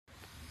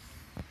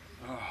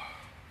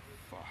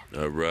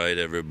All right,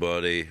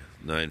 everybody.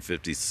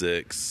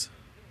 9:56,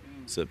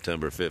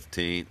 September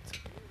 15th.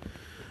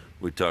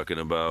 We're talking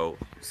about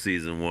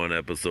season 1,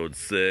 episode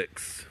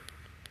 6.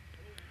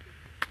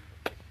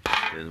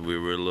 And we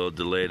were a little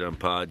delayed on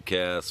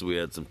podcasts. We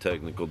had some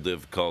technical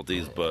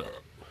difficulties, but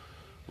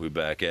we're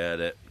back at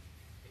it.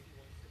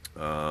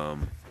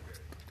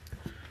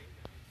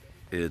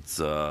 It's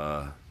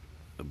a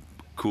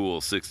cool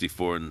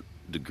 64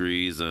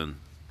 degrees and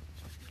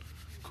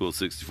cool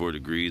 64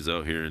 degrees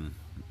out here in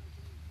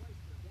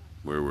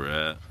where we're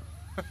at.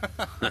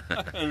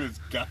 In this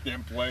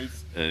goddamn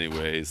place.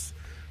 Anyways,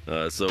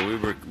 so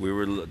we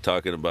were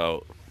talking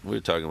about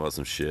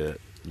some shit,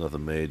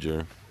 nothing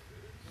major.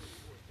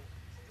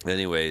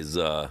 Anyways,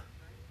 so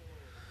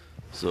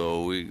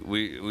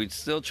we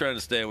still trying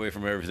to stay away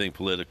from everything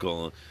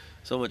political.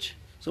 So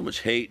much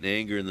hate and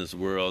anger in this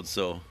world.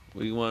 So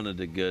we wanted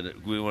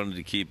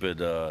to keep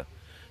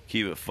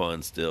it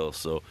fun still.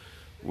 So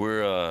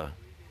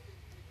we're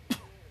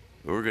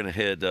gonna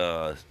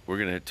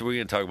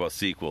talk about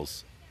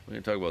sequels. We're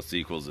gonna talk about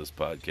sequels this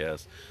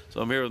podcast.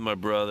 So I'm here with my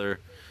brother.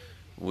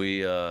 We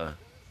had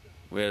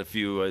a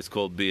few ice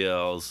cold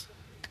BLs,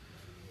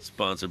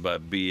 sponsored by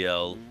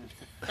BL.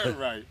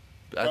 Right.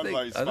 I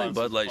think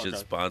Bud Light should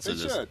sponsor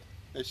this.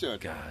 They should.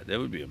 God, that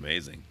would be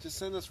amazing. Just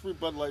send us free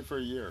Bud Light for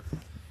a year.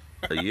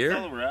 A year?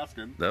 That's all we're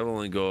asking. That will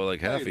only go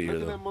like half a year.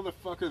 Look Though. at that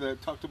motherfucker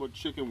that talked about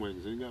chicken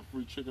wings. He got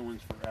free chicken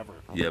wings forever.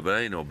 Yeah, but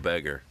I ain't no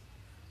beggar.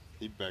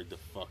 He begged the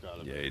fuck out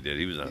of me. Yeah, he did.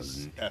 He was on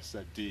his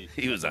S&D.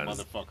 He was on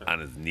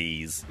his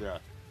knees. Yeah.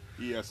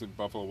 He S in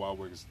Buffalo Wild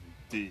Wings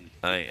D.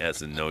 I ain't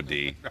S&, no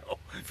D. No.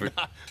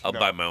 I'll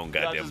buy my own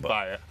goddamn just book.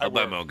 buy it. I'll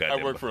buy my own goddamn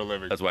I work book. for a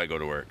living. That's why I go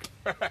to work.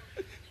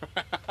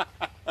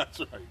 That's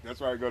right. That's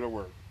why I go to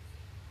work.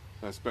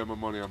 I spend my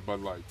money on Bud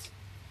Lights.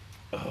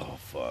 Oh,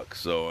 fuck.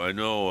 So I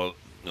know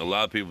a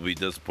lot of people be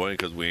disappointed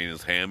because we ain't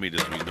as hammied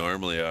as we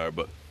normally are,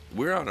 but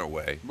we're on our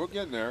way. We're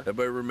getting there.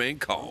 Everybody remain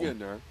calm. We're getting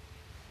there.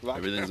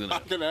 Everything's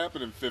not gonna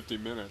happen in 50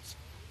 minutes.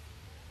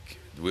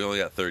 We only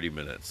got 30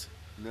 minutes.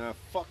 Nah,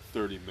 fuck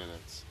 30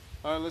 minutes.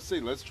 All right, let's see.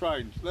 Let's try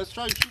and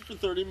shoot for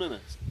 30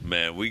 minutes.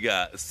 Man, we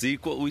got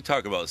sequel. We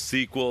talk about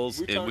sequels,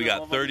 and we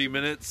got 30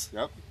 minutes.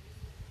 Yep.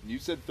 You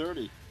said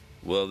 30.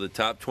 Well, the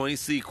top 20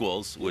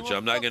 sequels, which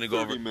I'm not going to go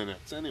over. 30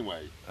 minutes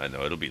anyway. I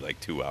know it'll be like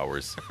 2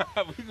 hours.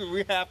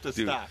 we have to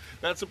stop.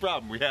 That's the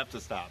problem. We have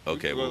to stop.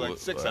 Okay, we'll go like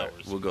 6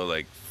 hours. We'll go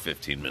like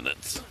 15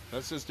 minutes.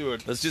 Let's just do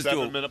it. Let's just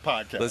do a 7-minute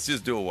podcast. Let's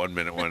just do a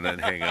 1-minute one and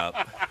hang up.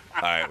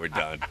 All right, we're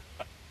done.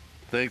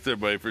 Thanks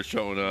everybody for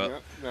showing up.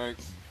 Yep,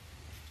 thanks.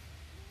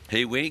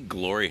 Hey, we ain't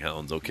glory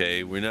hounds,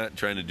 okay? We're not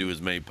trying to do as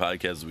many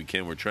podcasts as we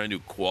can. We're trying to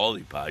do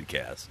quality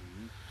podcasts.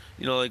 Mm-hmm.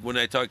 You know, like when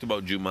I talked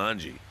about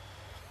Jumanji.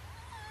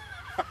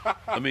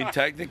 I mean,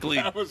 technically...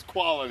 That was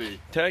quality.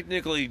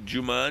 Technically,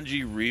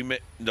 Jumanji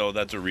remake... No,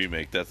 that's a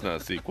remake. That's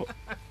not a sequel.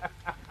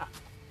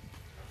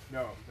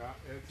 No,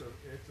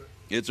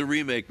 It's a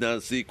remake, not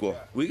a sequel.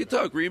 Yeah, we can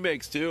talk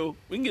remakes, too.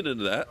 We can get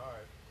into that. All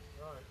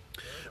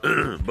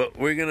right. But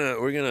we're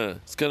gonna...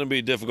 It's gonna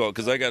be difficult,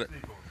 because I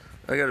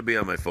gotta be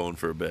on my phone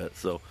for a bit,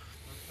 so...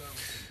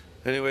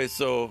 Anyway,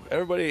 so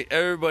everybody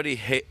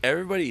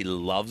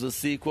loves a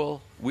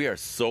sequel. We are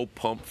so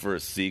pumped for a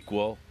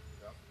sequel.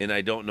 And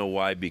I don't know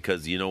why,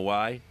 because you know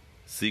why?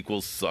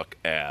 Sequels suck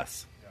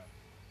ass.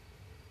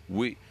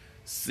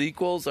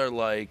 Sequels are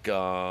like,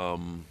 oh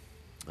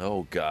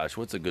gosh,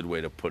 what's a good way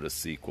to put a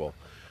sequel?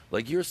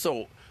 Like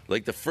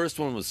the first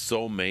one was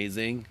so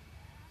amazing.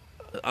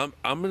 I'm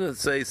gonna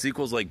say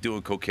sequels like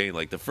doing cocaine.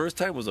 Like the first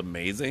time was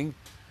amazing,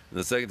 and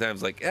the second time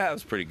was like, yeah, it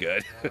was pretty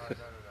good. No.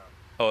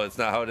 Oh, it's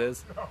not how it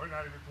is? No, not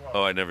even close.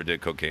 Oh, I never did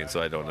cocaine,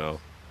 so I don't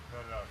know.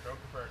 No, don't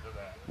compare it to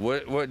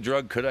that. What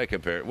drug could I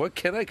compare it? What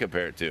can I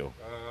compare it to?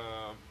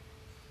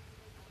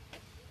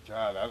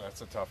 God,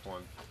 that's a tough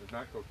one. It's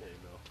not cocaine,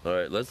 though. All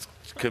right, let's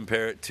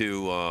compare it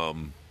to, I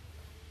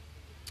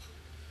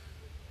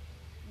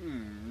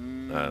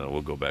don't know,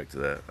 we'll go back to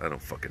that. I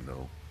don't fucking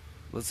know.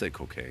 Let's say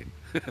cocaine.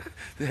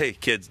 Hey,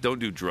 kids, don't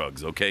do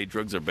drugs, okay?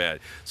 Drugs are bad.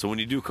 So when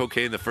you do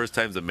cocaine, the first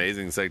time's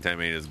amazing, the second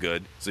time ain't as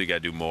good. So you got to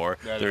do more.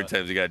 Third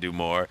time you got to do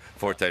more.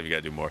 Fourth time you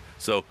got to do more.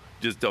 So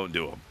just don't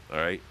do them, all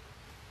right?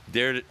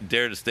 Dare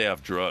to stay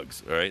off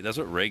drugs, all right? That's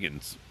what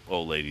Reagan's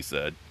old lady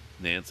said,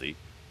 Nancy.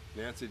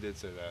 Nancy did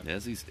say that.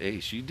 Nancy's, hey,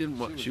 she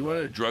wanted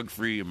a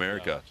drug-free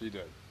America. Yeah, she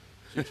did.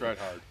 She tried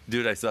hard.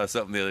 Dude, I saw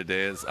something the other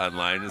day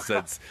online.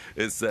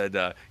 It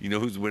said, you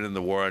know who's winning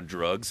the war on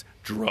drugs?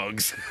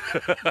 Drugs.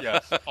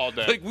 Yes, all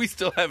day. Like, we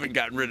still haven't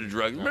gotten rid of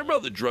drugs. Remember all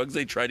the drugs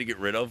they tried to get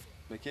rid of?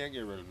 They can't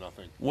get rid of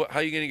nothing. How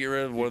are you going to get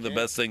rid of one of the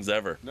best things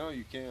ever? No,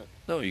 you can't.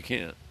 No, you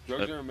can't.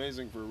 Drugs are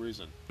amazing for a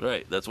reason.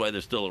 Right. That's why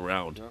they're still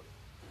around. Yep.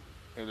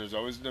 And there's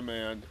always a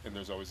demand, and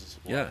there's always a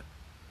supply. Yeah,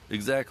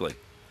 exactly.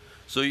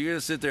 So you're going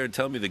to sit there and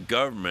tell me the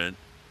government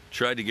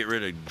tried to get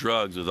rid of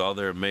drugs with all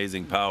their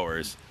amazing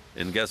powers,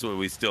 and guess what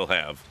we still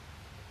have?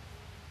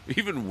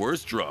 Even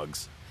worse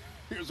drugs.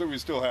 Here's what we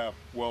still have: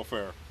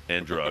 welfare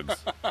and drugs.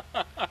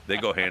 They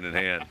go hand in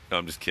hand. No,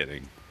 I'm just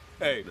kidding.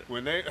 Hey,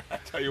 I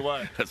tell you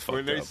what, That's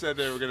when they up. said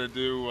they were going to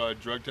do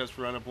drug tests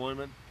for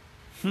unemployment,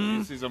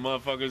 You see some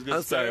motherfuckers get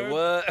I'm sorry, stabbed.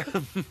 what?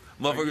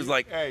 Motherfuckers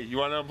like, hey, you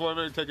want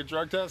unemployment and take a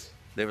drug test?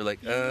 they were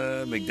like,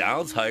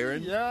 McDonald's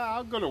hiring. Yeah,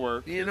 I'll go to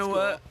work. You know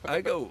It's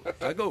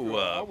what? cool.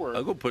 I'll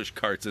work. go push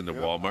carts into Yeah,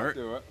 Walmart. I'll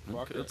do it. Fuck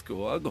Okay, it. that's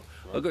cool.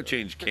 I'll go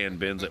change canned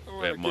bins I don't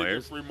wanna at give you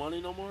Myers. free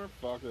money no more?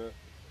 Fuck it.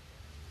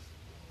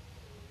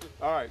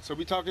 All right, so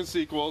we talking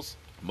sequels.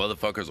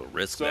 Motherfuckers will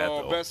risk that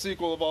So, though. best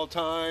sequel of all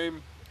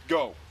time,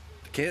 go.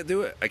 Can't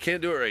do it. I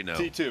can't do it right now.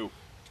 T2.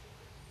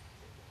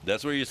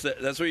 That's where you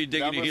that's where you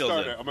digging your heels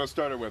in. I'm gonna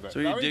start it with it. So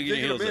you're Not even digging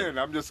your them heels in.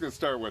 I'm just gonna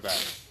start with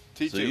that.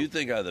 T2. So you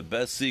think are the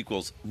best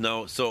sequels?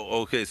 No. So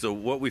okay. So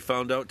what we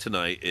found out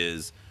tonight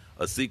is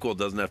a sequel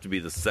doesn't have to be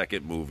the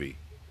second movie,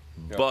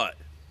 Yep. but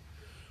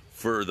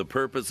for the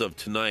purpose of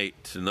tonight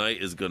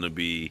is going to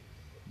be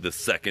the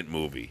second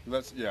movie.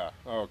 Yeah.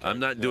 Oh, okay. I'm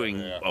not Yeah, doing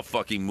yeah. a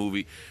fucking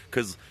movie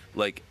because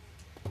like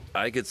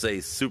I could say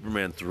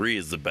Superman 3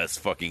 is the best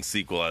fucking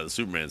sequel out of the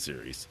Superman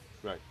series,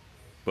 Right.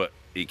 but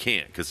you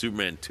can't because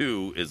Superman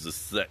 2 is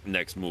the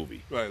next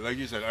movie. Right. Like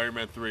you said, Iron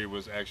Man 3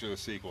 was actually a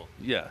sequel.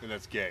 Yeah. And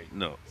that's gay.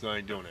 No. So I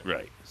ain't doing it.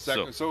 Right.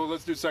 So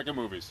let's do second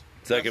movies.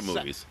 Second Best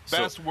movies.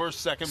 Best,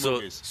 worst second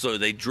movies. So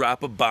they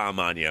drop a bomb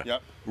on you.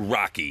 Yep.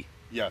 Rocky.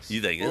 Yes.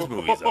 You think this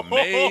movie's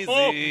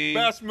amazing.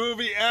 Best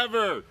movie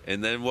ever.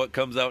 And then what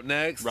comes out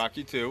next?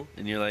 Rocky 2.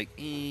 And you're like,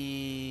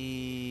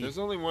 There's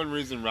only one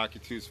reason Rocky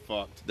 2's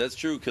fucked. That's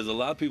true, because a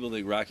lot of people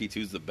think Rocky 2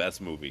 is the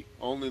best movie.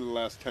 Only the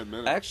last 10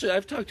 minutes. Actually,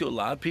 I've talked to a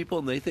lot of people,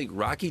 and they think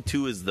Rocky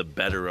 2 is the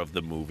better of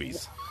the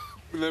movies.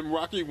 And then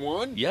Rocky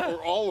 1? Yeah.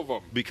 Or all of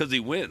them? Because he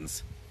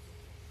wins.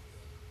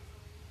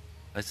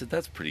 I said,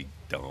 that's pretty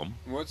dumb.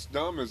 What's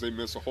dumb is they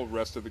miss the whole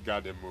rest of the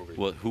goddamn movie.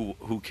 Well,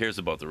 who cares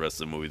about the rest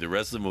of the movie? The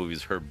rest of the movie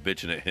is her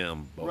bitching at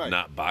him about Right.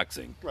 not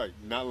boxing. Right.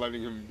 Not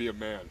letting him be a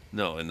man.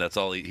 No, and that's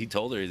all he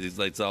told her. He's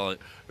like, it's all like,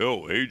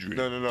 oh, Adrian,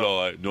 No. that's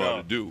all I know how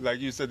to do. Like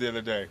you said the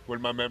other day, what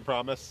did my man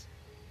promise?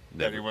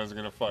 That he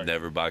wasn't going to fight.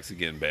 Never box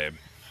again, babe.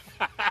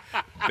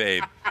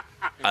 Babe,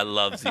 I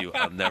loves you.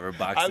 I'll never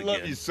box I again.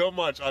 love you so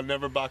much, I'll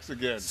never box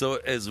again. So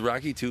is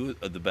Rocky 2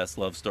 the best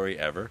love story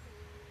ever?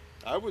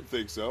 I would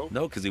think so.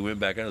 No, because he went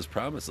back on his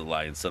promise, the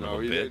lying son No,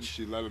 of a he bitch. didn't.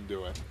 She let him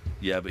do it.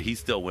 Yeah, but he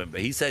still went.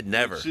 But he said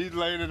never. She's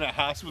laying in a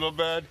hospital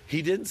bed.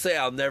 He didn't say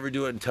I'll never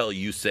do it until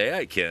you say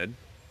I can.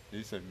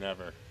 He said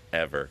never.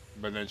 Ever.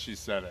 But then she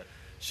said it.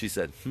 She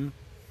said,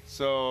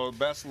 So,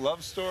 best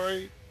love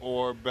story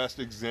or best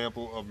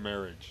example of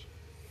marriage?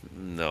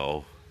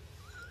 no.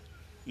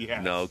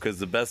 Yes. No, because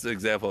the best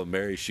example of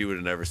Mary, she would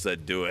have never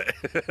said do it.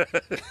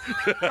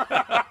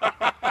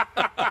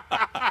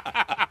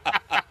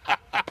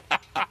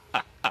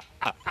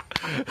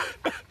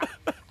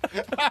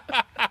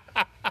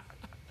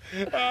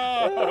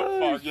 Oh,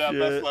 fuck yeah, shit.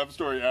 best love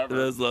story ever.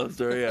 Best love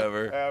story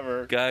ever.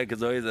 Ever. God,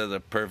 because always has a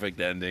perfect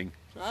ending.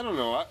 I don't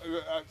know.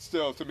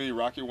 Still, to me,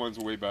 Rocky 1's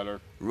way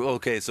better.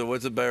 Okay, so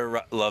what's a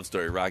better love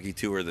story, Rocky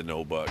 2 or The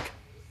Notebook?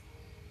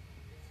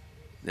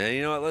 Now,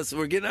 you know what?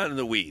 We're getting out of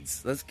the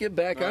weeds. Let's get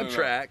back on No.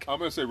 track. I'm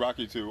going to say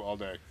Rocky 2 all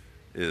day.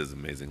 It is an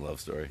amazing love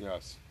story.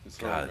 Yes. It's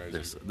so God,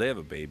 amazing. they have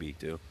a baby,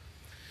 too.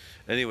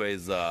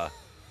 Anyways, And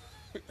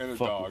a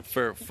dog.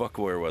 fuck,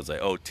 where was I?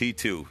 Oh,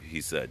 T2, he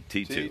said.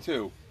 T2.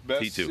 T2.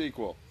 Best T2.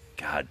 sequel.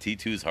 God,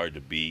 T2's hard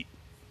to beat.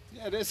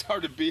 Yeah, it is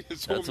hard to beat.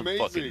 It's so That's a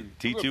amazing. fucking-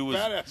 It's T2 a was-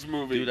 badass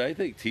movie. Dude, I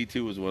think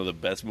T2 was one of the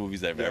best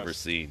movies I've Yes. ever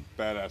seen.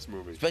 Badass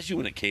movie. Especially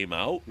when it came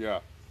out. Yeah.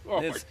 Oh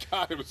my It's-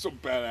 god, it was so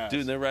badass.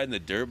 Dude, they're riding the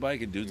dirt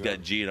bike and dude's Yeah.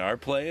 got GNR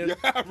playing.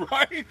 Yeah,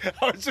 right?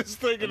 I was just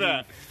thinking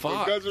that. fuck,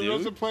 When Guns N' dude.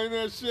 Roses playing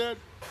that shit?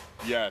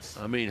 Yes.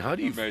 I mean, how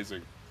do you...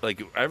 Amazing.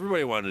 Like,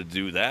 everybody wanted to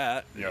do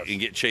that Yes. and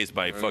get chased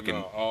by fucking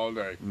No, all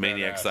day.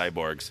 maniac Badass.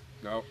 cyborgs.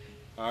 No.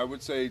 I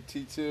would say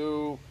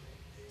T2.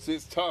 See,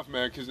 it's tough,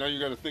 man, because now you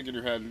got to think in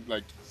your head,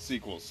 like,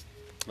 sequels.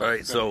 All right,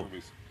 Like so...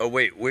 movies. Oh,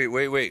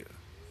 wait.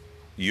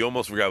 You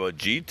almost forgot about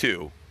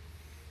G2.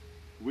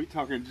 We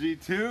talking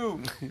G2.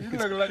 You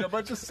looking like a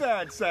bunch of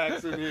sad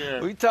sacks in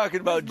here. We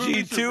talking about This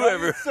movie should G2,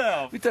 write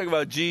itself. We talking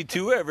about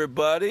G2,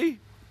 everybody.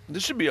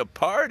 This should be a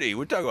party.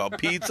 We're talking about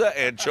pizza,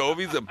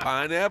 anchovies, and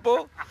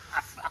pineapple.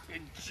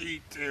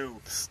 G2.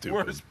 Stupid.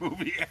 Worst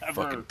movie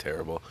ever. Fucking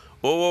terrible.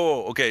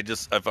 Whoa. Okay,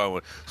 I found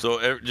one.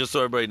 So just so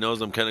everybody knows,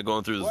 I'm kind of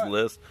going through this What?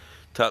 list.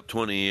 Top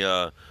 20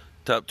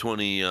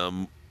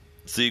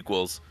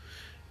 sequels.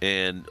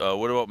 And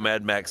what about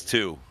Mad Max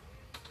 2?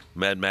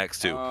 Mad Max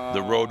 2.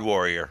 The Road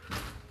Warrior.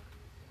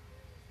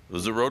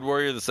 Was the Road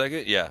Warrior the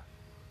second? Yeah.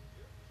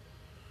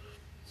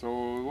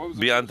 So, what was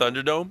the Beyond first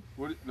Thunderdome?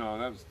 one? No,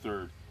 that was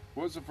third.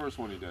 What was the first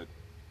one he did?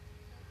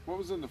 What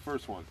was in the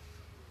first one?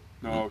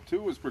 No,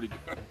 2 was pretty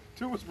good.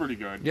 2 was pretty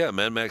good. Yeah,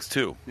 Mad Max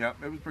 2. Yeah,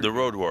 it was pretty The good.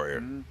 Road Warrior.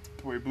 Mhm.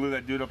 Where he blew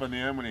that dude up in the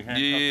end when he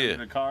handcuffed Yeah. him in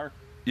the car.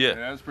 Yeah.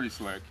 That was pretty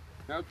slick.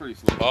 That was pretty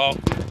slick. Oh,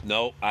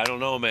 no, I don't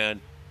know,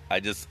 man. I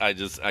got to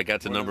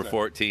What number is that?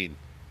 14.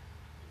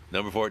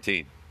 Number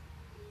 14.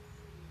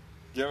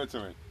 Give it to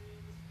me.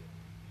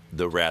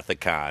 The Wrath of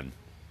Khan.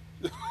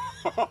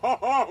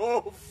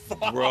 Oh,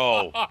 fuck.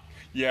 Bro,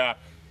 Yeah.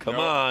 Come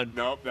Nope. on.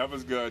 Nope, that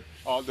was good.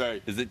 All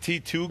day. is it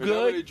T2 Is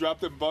that when he good? dropped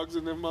them bugs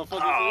in them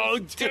motherfuckers? Oh,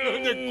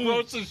 Dude, the dude.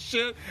 grossest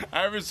shit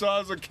I ever saw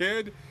as a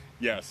kid.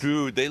 Yes.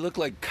 Dude, they look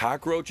like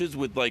cockroaches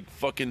with like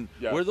fucking.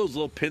 Yeah. What are those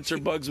little pincer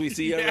bugs we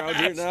see around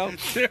here now?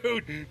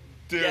 Dude.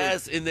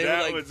 Yes, and they were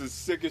that like, was the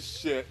sickest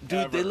shit. dude,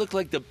 ever. they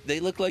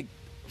look like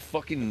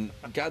fucking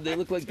God. They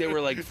look like they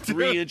were like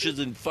 3 inches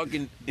in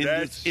fucking in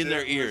That their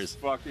shit ears. was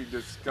fucking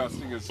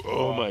disgusting as fuck.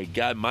 Oh my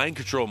God, mind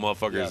control,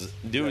 motherfuckers, Yes.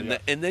 dude. Yeah,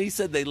 And they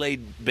said they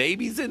laid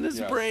babies in his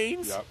Yes.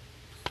 brains. Yep.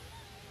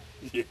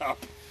 Yep.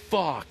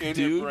 Fuck, In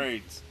dude. your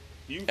brains.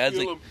 You As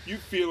feel a- them. You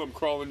feel them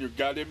crawling your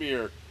goddamn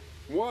ear.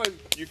 One,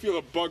 you feel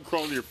a bug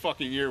crawling in your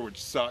fucking ear,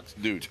 which sucks.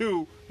 Dude.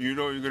 Two, you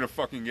know you're gonna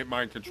fucking get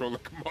mind control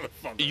like a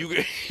motherfucker.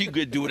 You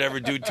could do whatever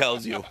dude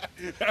tells you.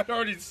 That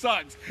already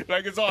sucks.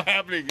 Like it's all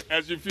happening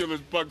as you feel this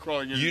bug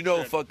crawling in You your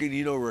know,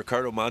 shit.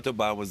 Ricardo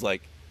Montalban was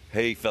like,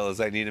 "Hey, fellas,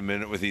 I need a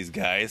minute with these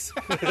guys."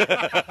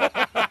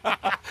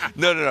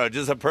 No,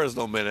 just a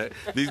personal minute.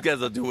 These guys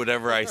will do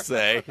whatever I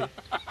say.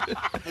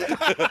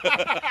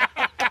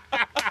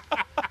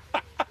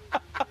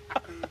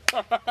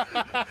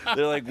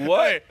 They're like,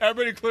 "What?" Hey,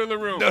 everybody clear the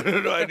room. No,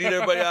 I need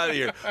everybody out of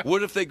here.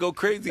 What if they go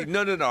crazy?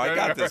 No, I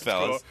got this,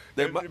 fellas.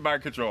 They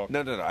Mind control.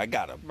 No, I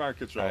got them. Mind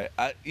control.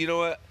 You know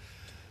what?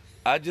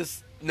 I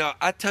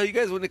tell you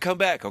guys when to come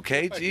back,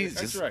 okay? That's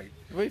Jeez, right.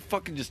 everybody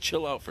fucking just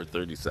chill out for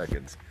 30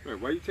 seconds. Wait,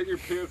 why are you taking your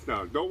pants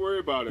down? Don't worry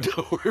about it.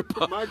 Don't worry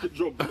about Mind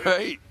control. it.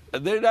 Right?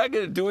 They're not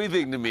going to do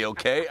anything to me,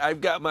 okay? I've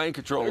got mind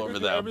control over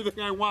them.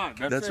 Everything I want.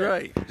 That's it.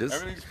 right.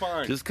 Everything's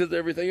fine. Just because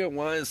everything I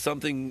want is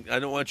something I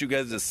don't want you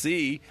guys to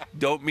see,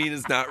 don't mean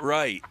it's not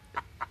right.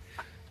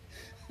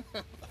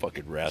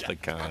 Fucking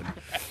Rathacon.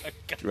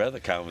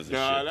 Rathacon was a shit,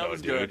 that though,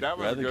 was dude. good. That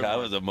was a good Rathacon one.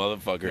 was a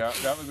motherfucker. Yeah,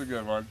 that was a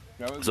good one.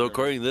 So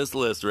according to this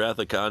list,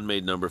 Rathacon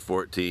made number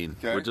 14,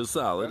 Okay. which is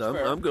solid. That's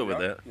fair. I'm good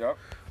with Yep, that. Yep.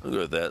 I'm good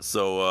with that.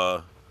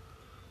 So,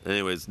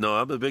 anyways, no,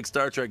 I'm a big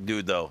Star Trek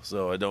dude, though,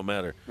 so it don't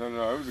matter. No,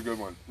 it was a good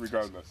one,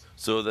 regardless.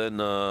 So then,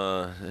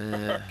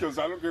 Because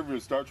I don't care if you're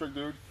a Star Trek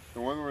dude. The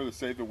one where they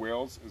save the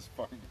whales is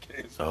fucking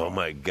gay as oh fuck.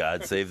 my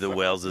God, Save the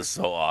Whales is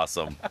so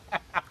awesome.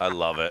 I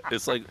love it.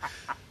 It's like,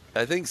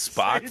 I think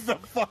Spock. Save the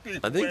fucking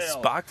I think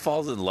whale. Spock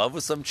falls in love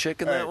with some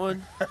chick in that Hey.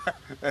 one.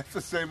 That's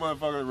the same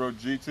motherfucker that wrote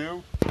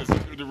G2. That's the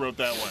dude that wrote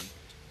that one.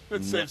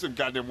 Let's No. save some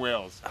goddamn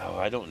whales. Oh,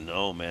 I don't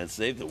know, man.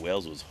 Save the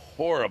Whales was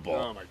horrible.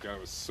 Oh my god,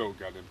 it was so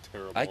goddamn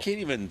terrible. I can't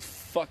even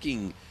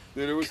fucking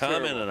Dude, it was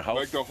comment terrible. on how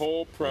like the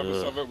whole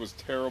premise Ugh. of it was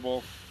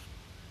terrible.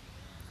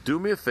 do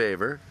me a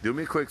favor. Do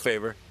me a quick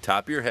favor.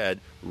 Top of your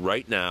head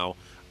right now.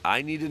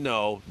 I need to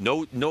know.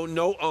 No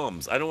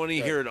ums. I don't want to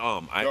Okay. hear an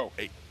Go.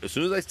 As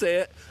soon as I say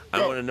it, I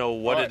Go. want to know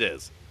what All it right.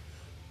 is.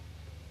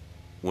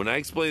 When I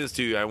explain this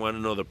to you, I want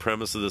to know the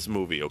premise of this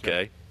movie.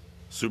 Okay?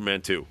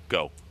 Superman 2.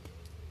 Go.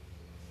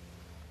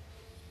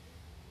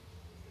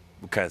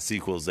 What kind of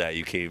sequel is that?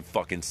 You can't even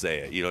fucking say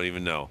it. You don't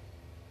even know.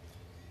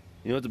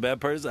 You know what the bad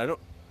part is? I don't.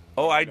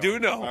 Oh, I do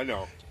know. I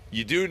know.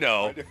 You do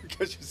know.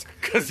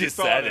 Because you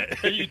said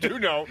it. You do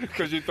know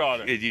because you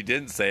thought it. And you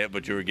didn't say it,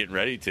 but you were getting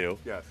ready to.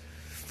 Yes.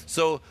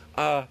 So,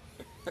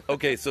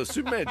 okay, so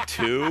Superman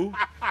 2,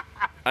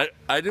 I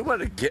didn't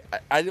want to get,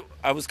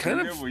 I was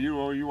kind of, You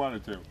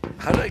wanted to.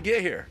 how did I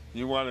get here?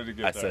 You wanted to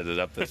get I there. set it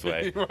up this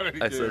way. You wanted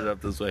to I get set it here.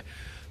 up this way.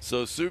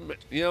 So, Superman,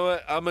 you know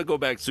what? I'm going to go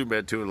back to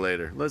Superman 2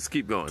 later. Let's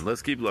keep going.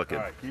 Let's keep looking.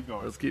 All right, keep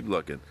going. Let's keep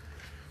looking.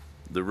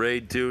 The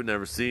Raid 2,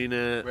 never seen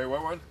it. Wait,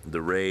 what one?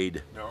 The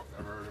Raid. No,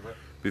 never heard of it.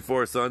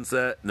 Before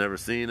Sunset, never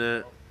seen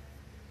it.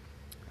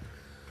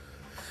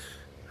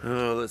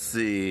 Oh, let's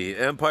see.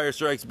 Empire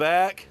Strikes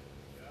Back.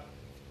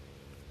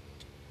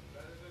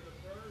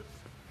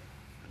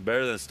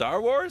 Better than Star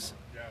Wars?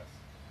 Yes.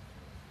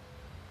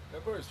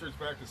 Empire Strikes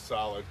Back is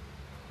solid.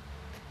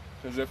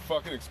 Because it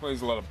fucking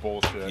explains a lot of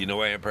bullshit. You know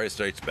why Empire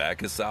Strikes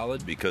Back is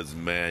solid? Because,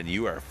 man,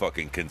 you are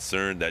fucking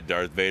concerned that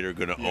Darth Vader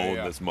going to own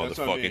this That's what I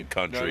motherfucking mean.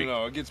 country.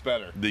 No, it gets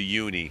better. The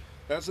uni.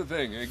 That's the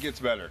thing. It gets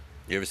better.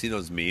 You ever seen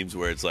those memes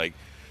where it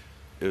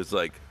was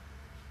like,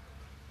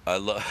 I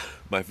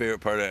love my favorite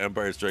part of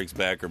Empire Strikes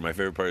Back, or my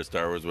favorite part of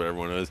Star Wars, whatever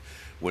one is,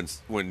 when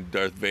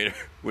Darth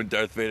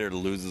Vader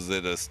loses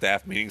at a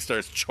staff meeting,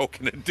 starts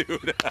choking a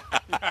dude.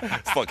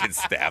 Fucking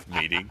staff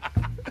meeting.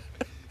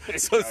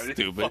 So Yeah, he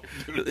stupid.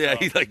 fucking dude Yeah, up.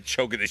 he's like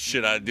choking the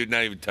shit out of dude,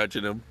 not even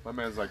touching him. My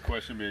man's like,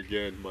 question me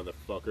again,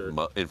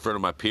 motherfucker. In front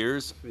of my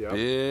peers, Yep.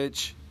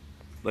 bitch.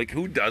 Like,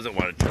 who doesn't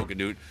want to choke a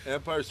dude?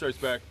 Empire Strikes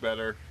Back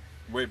better.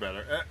 Way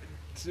better.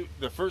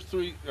 The first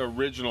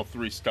original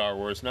three Star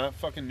Wars, not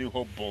fucking New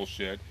Hope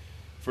bullshit.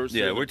 First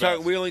three Yeah, are the we're talking.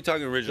 best. We only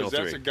talking original 'Cause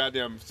that's three. a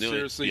goddamn The only-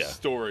 seriously yeah.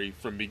 story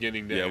from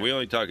beginning to Yeah, end. we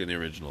only talking the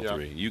original Yeah.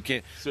 three. You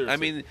can't.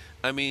 Seriously.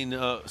 I mean,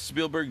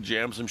 Spielberg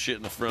jammed some shit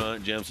in the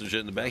front, jammed some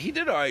shit in the back. He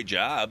did an alright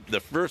job. The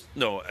first,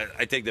 no,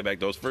 I take that back.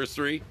 Those first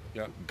three,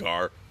 Yeah.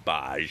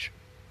 garbage.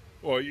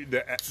 Or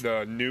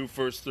the new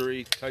first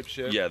three type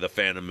shit. Yeah, the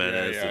Phantom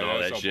Menace and all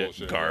that's that shit,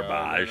 bullshit.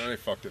 garbage. Yeah, they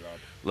fucked it up.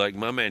 Like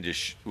my man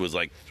just was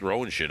like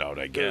throwing shit out.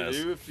 I guess.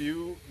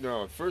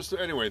 The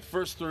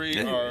first three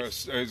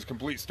Anyways. is a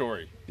complete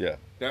story. Yeah.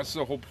 That's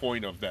the whole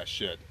point of that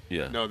shit.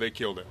 Yeah. No, they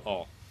killed it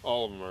all.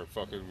 All of them are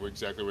fucking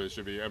exactly where they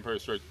should be. Empire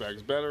Strikes Back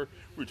is better.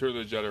 Return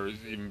of the Jedi is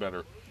even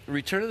better.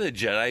 Return of the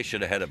Jedi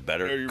should have had a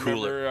better, Hey, you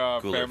cooler,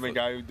 remember cooler Family foot-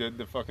 Guy who did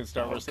the fucking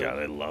Star Oh Wars God,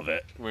 I thing? love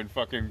it. When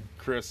fucking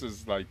Chris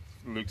is like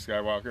Luke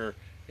Skywalker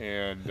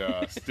and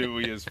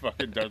Stewie is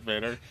fucking Darth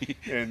Vader,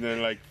 and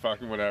then like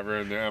fucking whatever,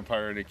 and the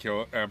Emperor and he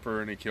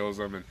kills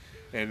him,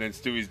 and then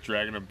Stewie's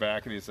dragging him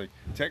back, and he's like,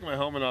 "Take my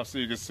helmet off so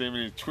you can see him."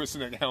 And he's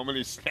twisting the helmet,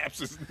 he snaps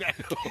his neck,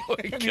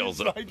 He and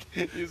kills him.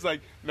 He's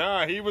like,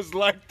 "Nah, he was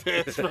like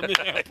this from the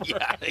Emperor."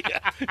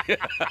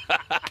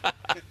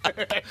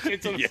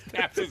 Shit's so Yeah.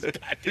 snaps his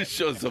goddamn This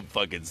show's so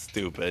fucking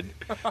stupid.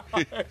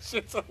 That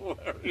shit's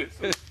hilarious.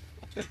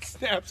 It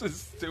snaps his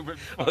stupid.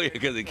 Oh yeah,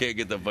 because he can't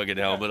get the fucking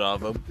helmet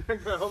off him.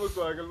 Take the helmet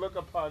so I can look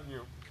upon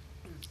you.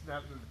 He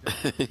snaps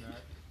his goddamn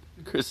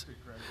neck. Chris.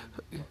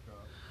 Fuck up.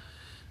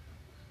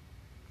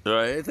 All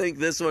right, I think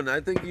this one. I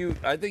think you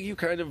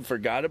kind of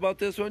forgot about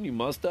this one. You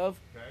must have,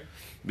 Okay.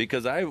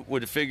 because I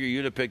would figure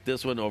you'd have picked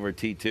this one over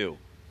T2. All right.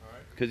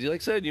 Because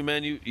like I said, you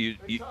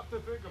It's tough to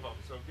think about,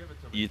 so give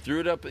it to me. you threw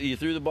it up. You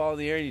threw the ball in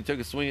the air and you took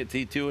a swing at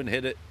T2 and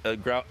hit it a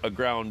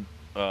ground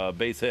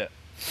base hit.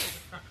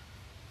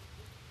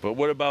 But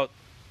what about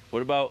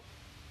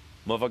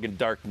motherfucking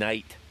Dark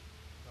Knight?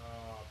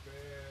 Oh,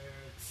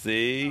 bitch.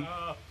 See,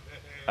 Oh,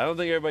 I don't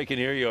think everybody can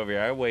hear you over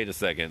here. Wait a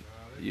second.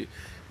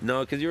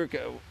 No, because you were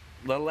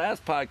the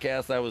last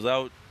podcast. I was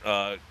out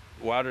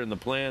watering the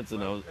plants,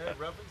 and I was. Hey,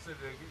 Ruffin said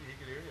that he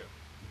could hear you.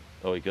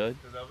 Oh, he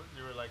could. Because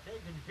you were like, "Hey,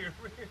 can you hear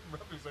me?" And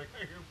Ruffin's like, "I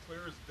hear him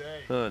clear as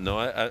day." No,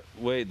 I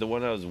wait. The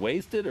one I was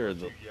wasted, or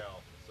the? You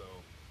yell. So.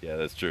 Yeah,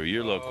 that's true.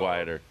 You're a little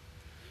quieter.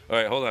 All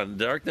right, hold on.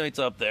 Dark Knight's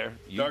up there.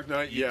 Dark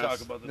Knight, you yes.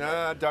 Talk about the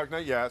Dark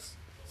Knight, yes.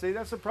 See,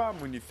 that's the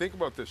problem. When you think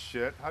about this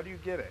shit, how do you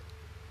get it?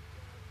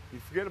 You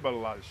forget about a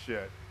lot of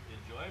shit.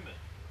 enjoyment.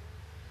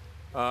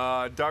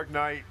 Dark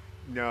Knight,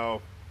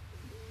 no.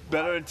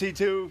 Better than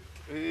T2?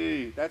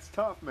 That's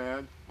tough,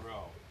 man.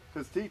 Bro.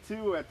 Because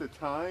T2 at the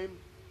time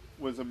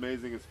was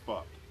amazing as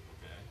fuck.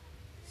 Okay.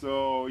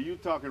 So you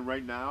talking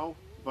right now,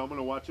 if I'm going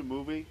to watch a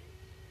movie,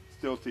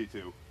 still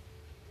T2.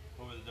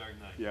 Over the Dark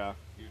Knight. Yeah.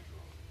 Huge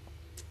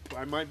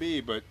I might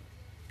be, but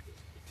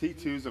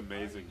T2's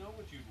amazing. know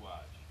what you'd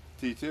watch.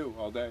 T2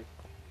 all day.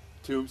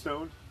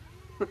 Tombstone.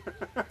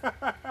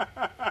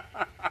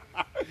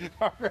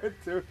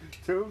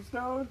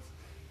 Tombstones?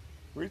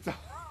 We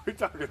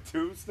talking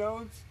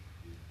tombstones?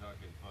 You're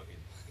talking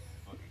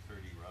fucking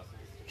Kurt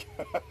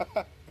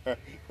Russells.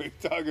 We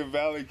talking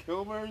Valley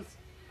Kilmers?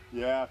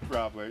 Yeah,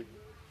 probably.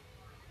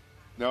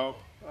 No.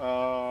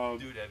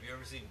 Dude, have you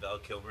ever seen Val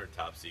Kilmer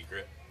Top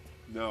Secret?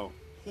 No.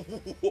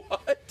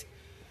 What?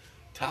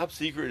 Top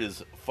Secret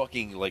is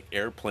fucking like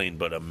Airplane,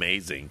 but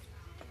amazing.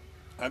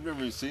 I've never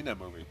even seen that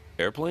movie.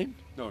 Airplane?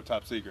 No,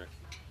 Top Secret.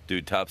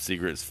 Dude, Top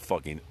Secret is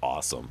fucking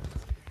awesome.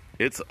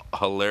 It's a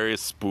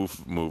hilarious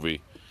spoof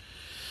movie.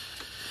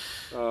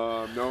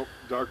 Nope.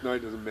 Dark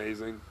Knight is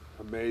amazing.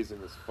 Amazing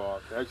as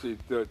fuck.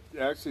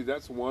 Actually,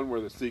 that's one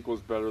where the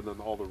sequel's better than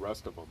all the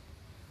rest of them.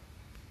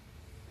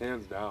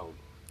 Hands down.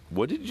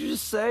 What did you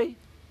just say?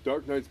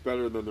 Dark Knight's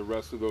better than the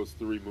rest of those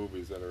three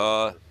movies that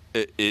are.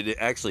 It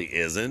actually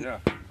isn't. Yeah.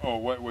 Oh,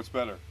 what's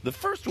better? The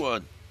first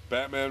one.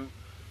 Batman.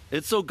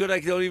 It's so good I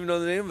don't even know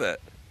the name of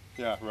it.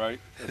 Yeah, right.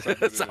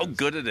 That's how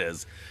good it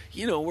is.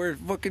 You know, we're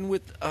fucking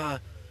with Tom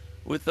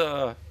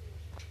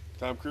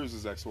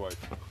Cruise's ex-wife.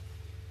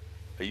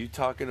 Are you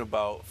talking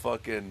about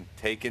fucking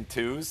Taken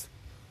Twos?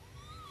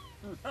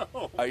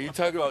 No. Are you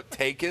talking about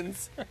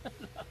Takens?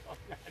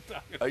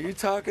 Are you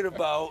talking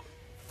about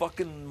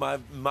fucking my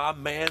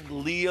man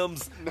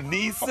Liam's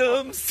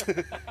Neesums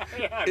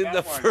in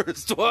the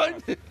first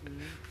one?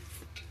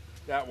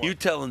 That one. You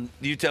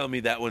telling me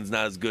that one's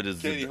not as good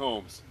as Katie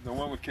Holmes. The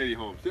one with Katie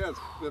Holmes. Yeah,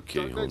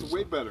 Katie Dark Knight's Holmes.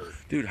 way better.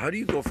 Dude, how do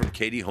you go from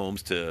Katie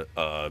Holmes to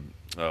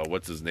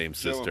what's his name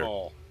sister?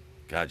 Gyllenhaal.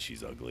 God,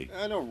 she's ugly.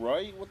 I know,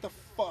 right? What the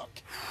fuck?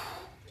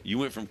 You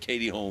went from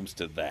Katie Holmes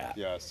to that.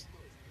 Yes.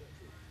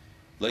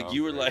 Like Oh,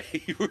 you were great.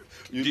 like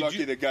You're did lucky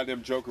you, the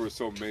goddamn Joker was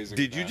so amazing.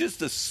 did in you that.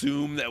 just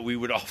assume that we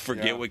would all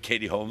forget Yeah. what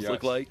Katie Holmes Yes.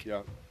 looked like?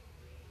 Yeah.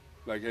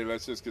 Like, hey,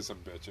 let's just get some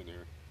bitch in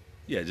here.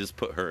 Yeah, just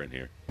put her in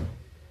here.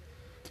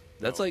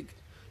 That's No. like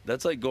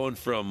going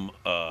from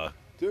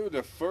Dude,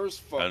 the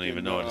first fucking. don't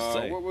even know what to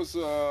say. What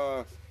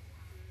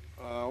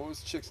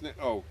was chick's name?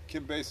 Oh,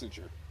 Kim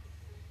Basinger.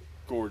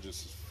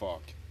 Gorgeous as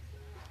fuck.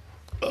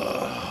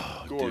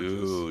 Gorgeous.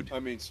 dude. I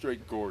mean,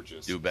 straight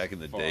gorgeous. dude back in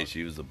the day Fuck.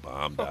 she was a Oh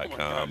my bomb.com.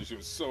 god, she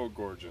was so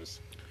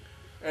gorgeous.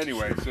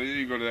 Anyway, so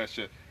you go to that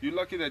shit. You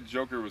lucky that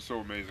Joker was so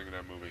amazing in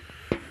that movie.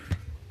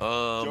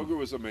 Joker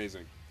was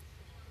amazing.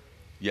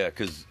 Yeah,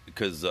 cause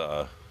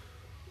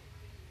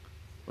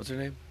what's her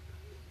name?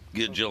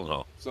 Get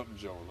Gyllenhaal. Something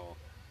Gyllenhaal.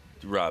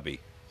 Robbie.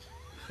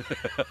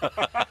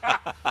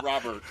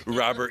 Robert.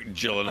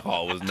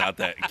 Gyllenhaal was not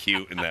that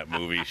cute in that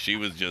movie. She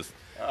was just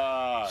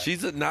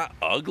she's not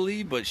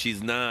ugly, but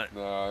she's not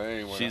No, that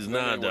ain't what she's that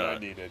not ain't what I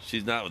needed.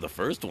 she's not the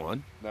first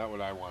one. Not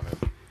what I wanted.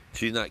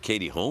 She's not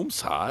Katie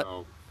Holmes hot.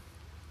 No.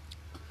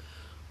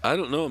 I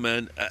don't know,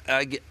 man.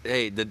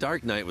 Hey, The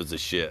Dark Knight was a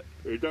shit.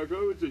 Hey, Dark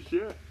Knight was a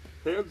shit.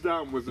 Hands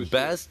down was a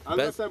Best- shit. I best-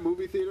 left that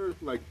movie theater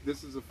like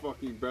this is the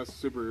fucking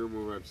best superhero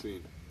movie I've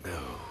seen.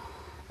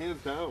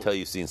 hands down. Until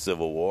you've seen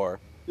Civil War.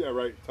 Yeah,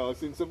 right. Until I've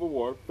seen Civil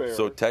War. Fair.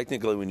 So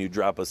technically, when you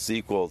drop a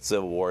sequel,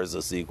 Civil War is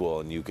a sequel,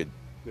 and you could.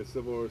 The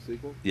Civil War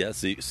sequel? Yeah,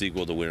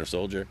 sequel to Winter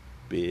Soldier.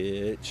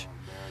 Bitch.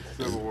 Man,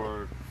 Civil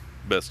War.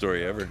 Best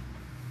story ever.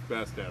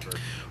 Best ever.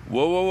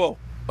 Whoa, whoa, whoa.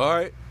 All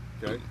right.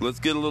 Okay. Let's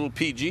get a little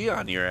PG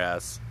on your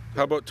ass.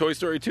 How about Toy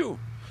Story 2?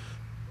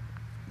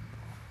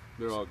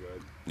 They're all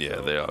good. Yeah,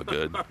 they're all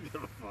good. I don't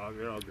give a fuck.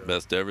 They're all good.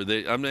 Best ever.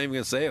 I'm not even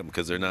going to say them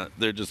because they're not.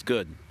 They're just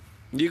good.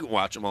 You can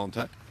watch them all the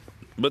time.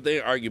 But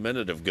they're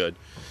argumentative good.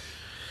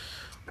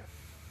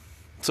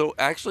 So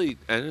actually,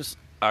 and just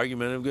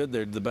argumentative good,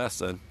 they're the best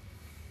then.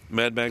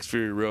 Mad Max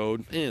Fury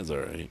Road, it's all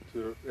right.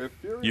 If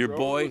Fury Your Road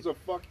boy-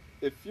 was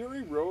if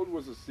Fury Road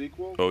was a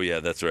sequel, Oh yeah,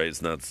 that's right.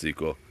 It's not the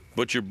sequel.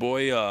 But your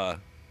boy,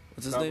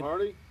 what's his Tom name?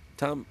 Hardy,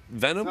 Tom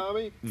Venom.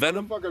 Tommy,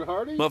 Venom? motherfucking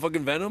Hardy.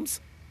 Motherfucking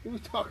Venoms. We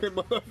talking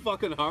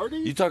motherfucking Hardy?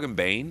 You talking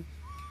Bane?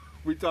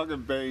 We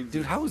talking Bane?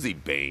 Dude, how is he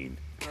Bane?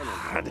 I don't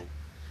God, know.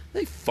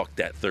 they fucked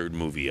that third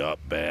movie up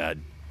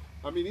bad.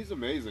 I mean, he's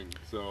amazing.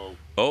 So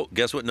Oh,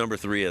 guess what number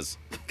 3 is?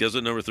 Guess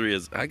what number 3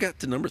 is? I got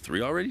to number 3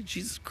 already?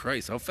 Jesus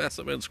Christ, how fast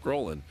I've been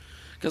scrolling.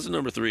 Guess what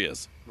number 3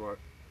 is? what?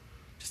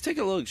 Just take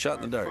a little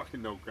shot in the I dark.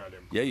 fucking know,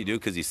 goddamn. Yeah, you do,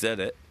 because you said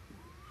it.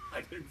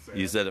 I didn't say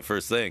You it. said it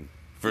first thing.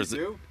 First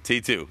T2?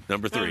 T2,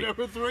 number 3.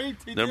 Number three.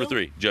 T2? Number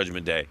 3,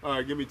 Judgment Day. All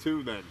right, give me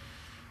 2 then.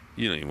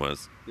 You know he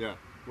was. Yeah.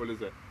 What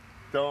is it?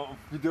 Don't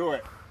you do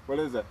it. What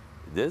is it?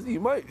 This, you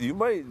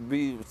might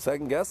be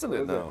second guessing What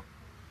it is now. it?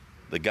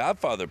 The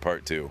Godfather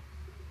Part 2.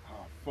 Oh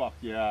fuck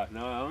yeah!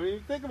 No, I don't even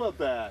think about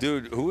that.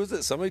 Dude, who was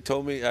it? Somebody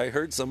told me. I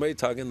heard somebody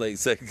talking like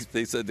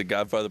they said the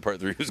Godfather Part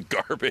 3 was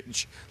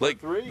garbage. Like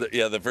Three?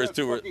 yeah, the first That's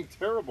 2 were. fucking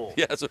terrible.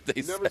 Yeah, that's what they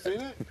You've said. never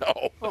seen it?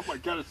 No. Oh my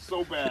god, it's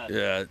so bad.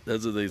 Yeah,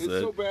 that's what they It's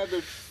said. so bad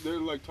that they're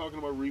like talking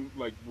about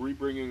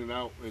re-bringing it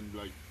out and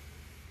like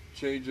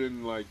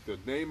changing like the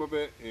name of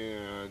it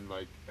and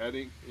like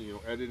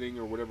editing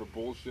or whatever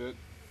bullshit.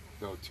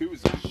 No, 2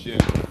 is a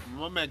shit.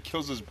 My man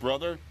kills his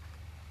brother.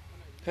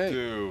 Hey,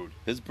 Dude,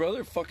 his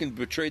brother fucking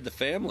betrayed the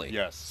family.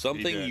 Yes, he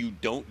something did. you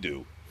don't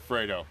do,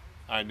 Fredo.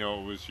 I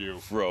know it was you.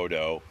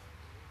 Frodo.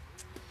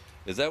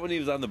 Is that when he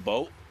was on the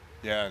boat?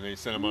 Yeah, and they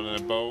sent him on a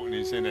boat and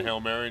he's saying the Hail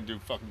Mary and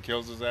dude fucking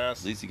kills his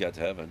ass. At least he got to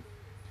heaven.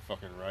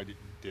 Fucking right, he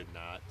did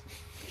not.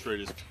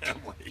 Betrayed his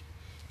family.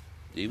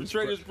 He was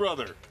Betrayed his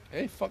brother.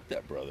 Hey, fuck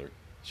that brother.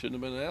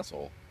 Shouldn't have been an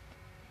asshole.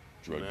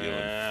 Drug dealing,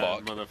 Man,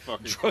 fuck.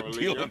 motherfucking Drug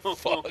dealing, fuck.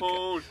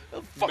 Corleone.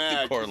 Fuck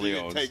Mad the 'cause he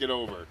didn't Corleones. take it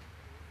over.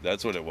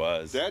 That's what it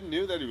was. Dad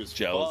knew that he was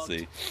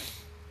Jealousy. fucked.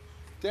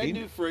 Dad He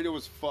knew Fredo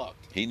was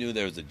fucked. He knew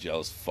there was a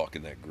jealous fuck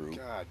in that group.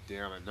 God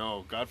damn it!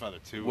 No, Godfather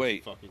 2.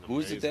 Wait, was fucking who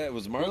was it amazing. that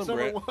was What's Marlon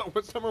number Brando? one?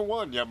 What's number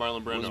 1? Yeah,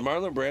 Marlon Brando. Was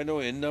Marlon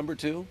Brando in number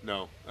 2?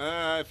 No,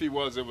 if he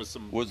was, it was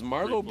some. Was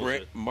great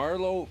bullshit.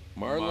 Marlon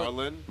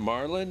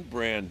Marlon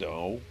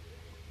Brando?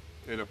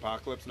 in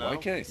Apocalypse Now? Why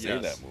can't I say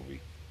Yes. that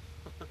movie?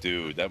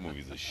 Dude, that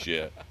movie's a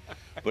shit.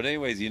 But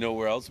anyways, you know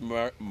where else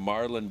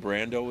Marlon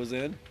Brando was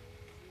in?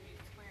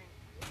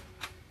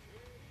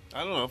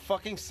 I don't know.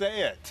 Fucking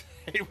say it.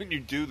 I hate when you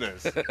do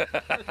this.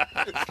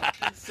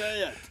 Fucking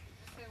say it.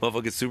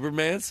 Motherfucking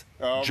Superman's?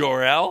 Oh,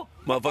 Jor-El?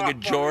 Motherfucking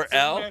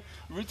Jor-El? Superman.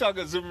 We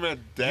talking Superman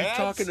You're dads?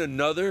 talking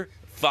another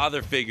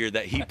father figure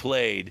that he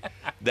played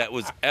that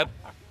was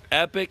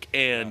epic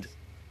and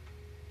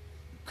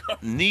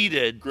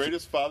needed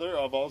greatest father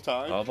of all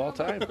time. of all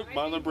time.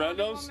 Marlon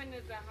Brando's? Wonder Woman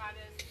is the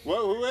hottest.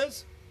 What? Who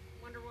is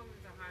Wonder Woman's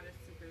the hottest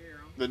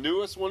superhero. the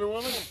newest Wonder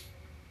Woman? Just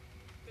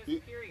You-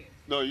 curious.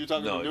 No, you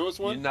talking No, the newest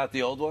you're one? not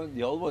the old one.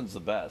 The old one's the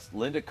best.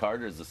 Linda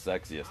Carter is the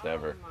sexiest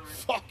ever. Oh my.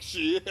 Fuck,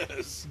 she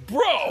is.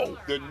 Bro,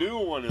 The new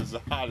one is the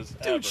hottest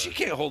ever. dude, she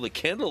can't hold a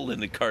candle to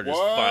Linda Carter's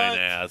What? fine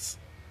ass.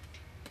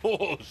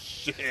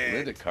 Bullshit.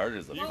 Linda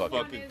Carter's a You fucking.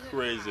 fucking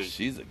crazy.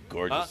 She's a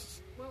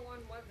gorgeous. What one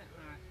wasn't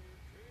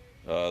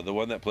hot? The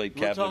one that played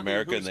We're Captain talking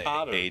America in who's the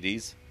hotter.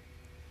 80s.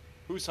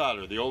 Who's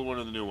hotter, the old one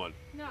or the new one?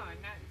 No, I'm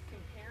not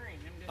comparing.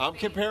 I'm just I'm saying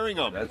comparing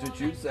them. That's what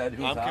you said.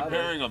 Who's I'm hotter?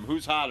 comparing them.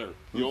 Who's hotter, the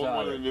Who's old one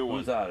hotter? or the new one?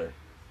 Who's hotter?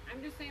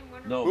 I'm just saying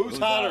Wonder No. Woman. Who's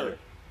hotter?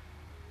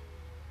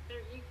 They're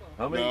equal.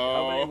 How many? No,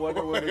 how many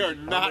Wonder Women? they're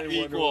how not many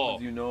Wonder equal. Womans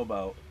do you know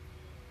about?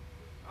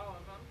 All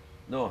of them.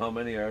 No. How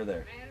many are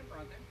there? I had a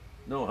brother.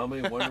 No. How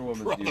many Wonder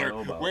Womans do you Brother, know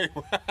about? wait.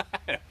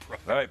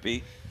 All right,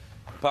 Pete.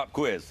 Pop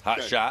quiz. Hot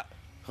Okay. shot.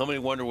 How many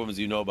Wonder Womans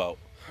do you know about?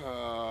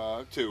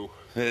 2.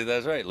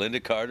 That's right. Linda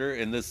Carter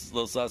and this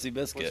little saucy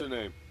What's biscuit. her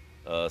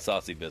name?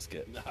 Saucy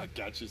biscuit. Oh,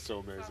 God, she's so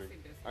amazing. Saucy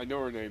biscuit. I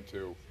know her name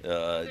too.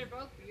 They're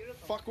both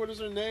beautiful. Fuck, what is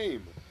her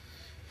name?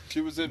 She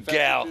was in Fast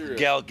Gal. and Furious.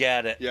 Gal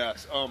Gadot.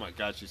 Yes. Oh my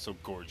God, she's so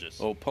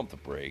gorgeous. Oh, pump the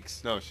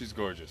brakes. No, she's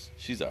gorgeous.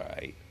 She's all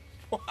right.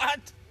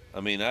 What? I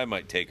mean, I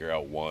might take her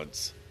out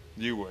once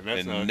You would.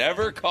 That's and not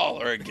never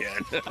call her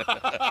again.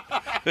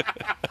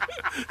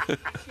 Keanu Reeves,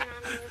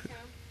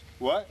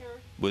 What?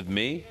 With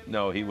me?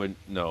 No, he would.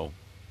 No.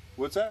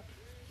 What's that?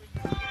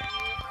 Keanu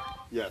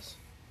Yes.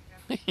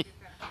 Reeves.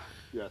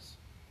 Yes.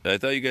 I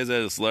thought you guys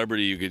had a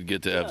celebrity you could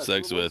get to have Yes,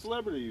 sex what with.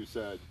 Celebrity, you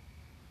said.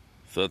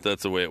 Thought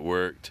that's the way it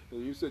worked.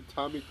 And you said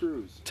Tommy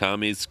Cruise.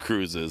 Tommy's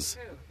Cruises.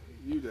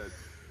 Who? You did.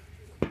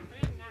 I did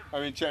not.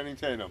 I mean Channing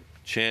Tatum.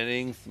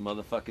 Channing's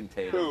motherfucking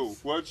Who? Tatum.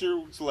 What's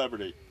your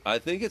celebrity? I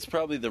think it's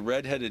probably the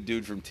redheaded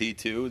dude from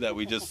T2 that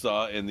we just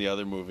saw in the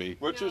other movie.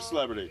 What's your No,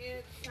 celebrity?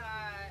 It's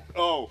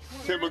Oh,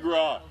 Tim Jared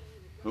McGraw. Leto.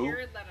 Who?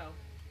 Jared Leto.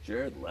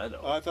 Jared Leto.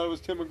 Oh, I thought it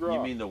was Tim McGraw.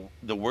 You mean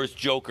the worst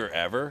Joker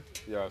ever?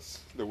 Yes,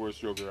 the worst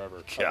Joker ever.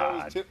 I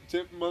thought God. it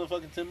was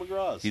motherfucking Tim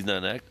McGraw's. He's not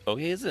an actor. Oh,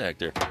 he is an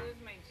actor. It was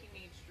my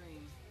teenage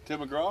dream. Tim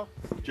McGraw?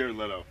 Jared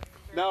Leto.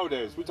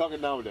 Nowadays, we're talking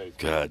nowadays.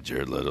 God,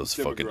 Jared Leto's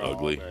Tim fucking McGraw all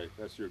ugly. day.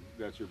 That's your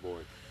boy,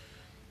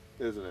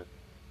 isn't it?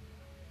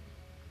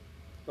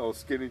 Oh,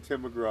 skinny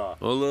Tim McGraw.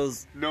 Well,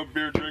 those. No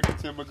beer drinking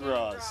Tim Tim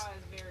McGraw's. McGraw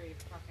is very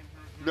fucking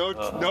hot.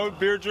 No, no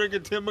beer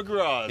drinking Tim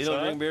McGraw's. He don't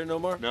huh? drink beer no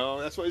more. No,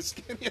 that's why he's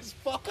skinny as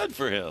fuck. Good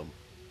for him.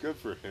 Good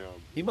for him.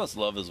 He must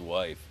love his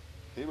wife.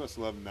 He must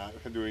love not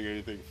doing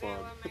anything Is fun. that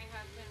what my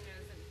husband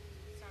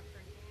doesn't stop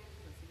drinking it?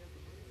 Because he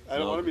doesn't I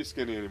don't No. want to be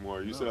skinny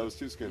anymore. You said I was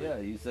too skinny. Yeah,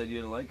 you said you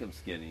didn't like him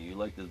skinny. You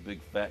liked his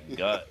big fat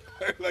gut.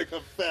 Like a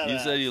fat You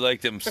ass. said you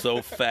liked him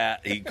so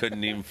fat he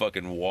couldn't even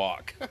fucking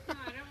walk. No, I don't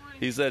want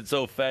He said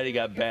so fat he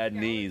got bad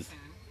knees.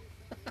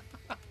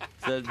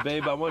 Said,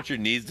 babe, I want your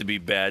knees to be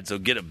bad, so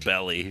get a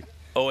belly.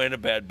 Oh, and a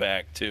bad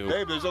back too.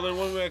 Hey, there's only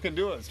one way I can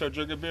do it. Start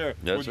drinking beer.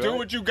 That's well, do right.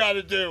 what you got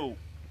to do.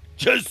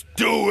 Just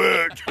do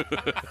it.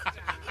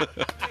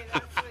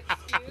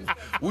 Would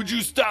Would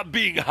you stop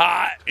being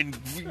hot and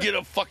get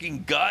a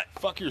fucking gut?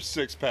 Fuck your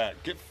six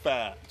pack. Get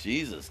fat.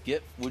 Jesus,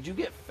 would you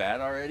get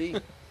fat already? Yeah,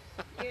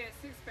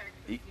 six pack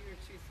because you were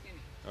too skinny.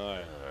 All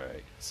right. All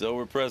right. So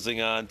we're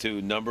pressing on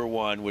to number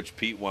 1, which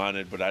Pete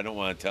wanted, but I don't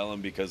want to tell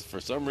him because for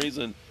some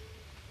reason,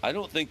 I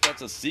don't think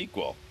that's a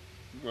sequel.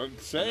 Well, And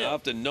say I it.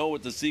 have to know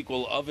what the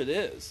sequel of it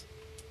is.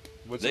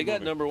 What's They the got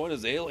movie? number 1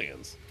 as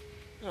Aliens.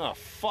 Oh,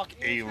 fuck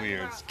You're talking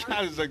aliens. about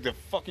God, it's like the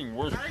fucking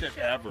worst Our shit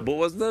show. ever. But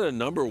wasn't that a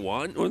number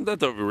 1? Wasn't that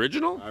the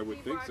original? I would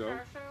You think watch so.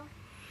 our show,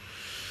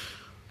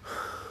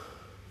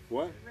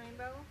 What?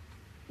 Rainbow?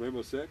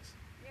 Rainbow Six?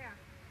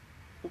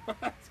 Yeah.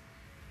 What?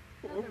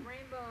 No, the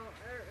Rainbow,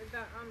 or the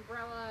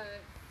Umbrella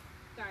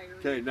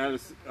Diaries. Okay, not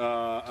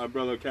a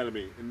Umbrella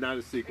Academy, and not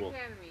a sequel.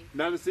 Academy.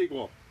 Not a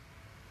sequel.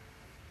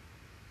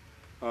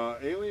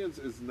 Aliens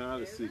is not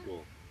a Is it?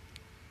 sequel.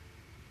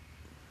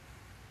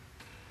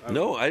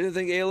 No, I didn't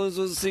think Aliens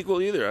was a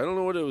sequel either. I don't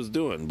know what it was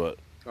doing, but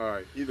All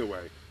right. Either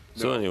way.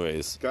 so No.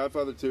 anyways,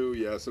 Godfather 2,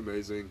 yes,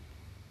 amazing.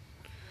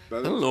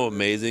 I don't know.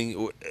 Amazing. It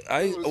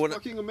was When,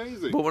 fucking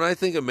amazing. but when I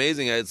think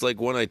amazing, it's like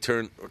one I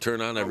turn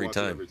on I'll every watch it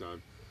time. Every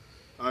time.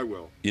 I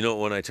will. You know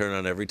what one I turn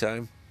on every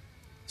time?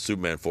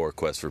 Superman 4: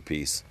 Quest for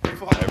Peace.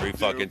 Fuck Every you,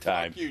 fucking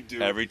time. Fuck you,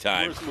 dude. Every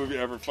time. Worst movie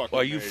ever fucking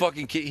Are you made.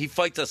 fucking kidding? He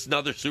fights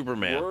another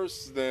Superman.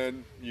 Worse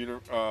than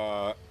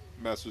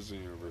Masters of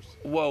the Universe.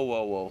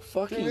 Whoa.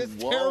 Fucking Dude,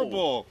 it's whoa.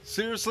 terrible.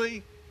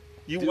 Seriously?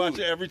 You Dude. watch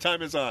it every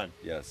time it's on,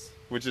 Yes.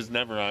 which is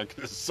never on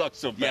because it sucks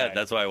so Yeah, bad.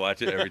 that's why I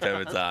watch it every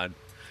time it's on.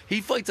 He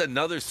fights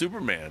another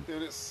Superman.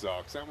 Dude, it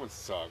sucks. That one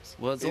sucks.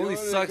 Well, it You know only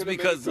what sucks could've made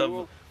because it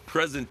cool? of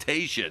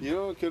presentation. You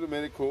know what could have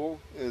made it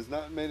cool? Is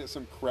not made it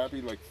some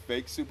crappy like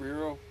fake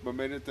superhero, but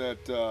made it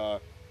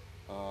that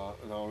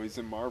no, he's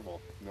in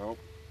Marvel. Nope.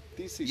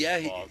 DC. Yeah,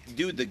 fucked.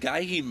 dude, the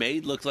guy he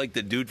made looks like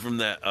the dude from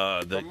that.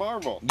 From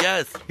Marvel.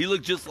 Yes, he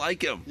looked just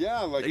like him. Yeah,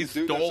 like They the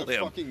dude stole that's a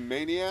him. fucking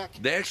maniac.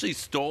 They actually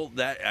stole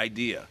that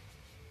idea.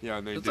 Yeah,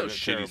 and they That's did how it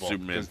shitty terrible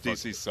Superman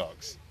because DC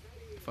sucks.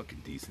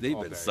 Fucking decent. They've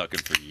All been day. sucking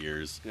for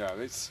years. Yeah,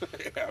 they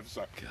have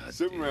sucked. God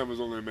Superman damn.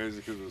 was only amazing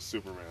because it was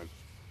Superman.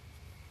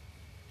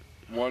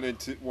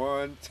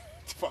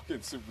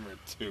 Fucking Superman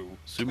 2.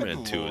 Superman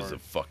Good 2 is Lord. the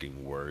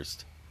fucking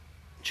worst.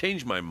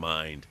 Change my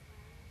mind.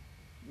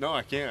 No,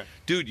 I can't.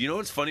 Dude, you know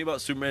what's funny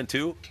about Superman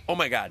 2? Oh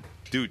my god.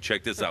 Dude,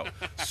 check this out.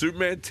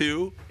 Superman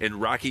 2 and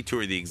Rocky 2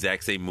 are the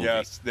exact same movie.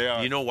 Yes, they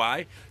are. You know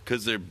why?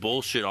 Because they're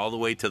bullshit all the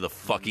way to the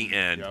fucking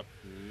end. Yep.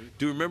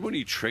 Dude, remember when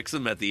he tricks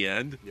him at the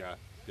end? Yeah.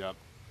 Yep.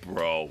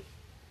 Bro.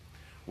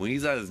 When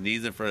he's on his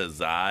knees in front of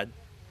Zod.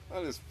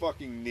 On his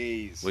fucking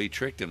knees. Well, he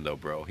tricked him though,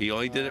 bro. He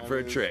only did it On for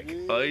a his trick.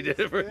 knees, Only did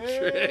it for a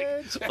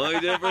trick. bitch. Only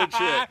did it for a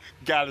trick.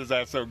 God, is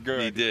that so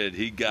good? He did.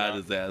 He got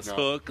Yeah, his ass. yeah.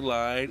 Hook,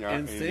 line, Yeah,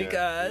 and he sink did,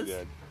 us. he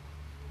did.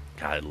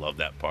 God, I love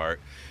that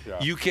part.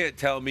 Yeah. You can't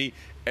tell me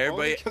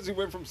everybody. because he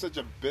went from such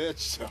a bitch.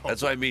 So.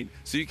 That's what I mean.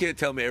 So you can't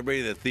tell me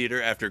everybody in the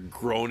theater after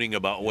groaning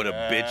about what a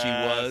bitch he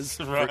was.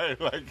 Yes, right?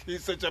 Like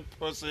he's such a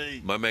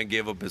pussy. My man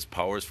gave up his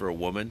powers for a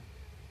woman.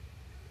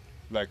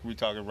 Like we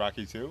talking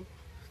Rocky 2?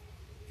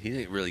 He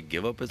didn't really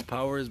give up his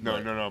powers,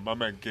 but No. My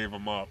man gave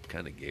him up.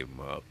 kind of gave him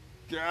up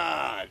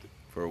God,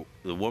 for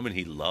the woman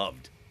he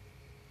loved.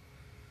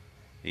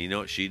 And you know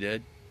what she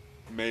did?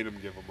 made him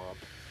give him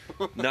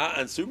up. Not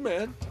on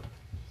Superman.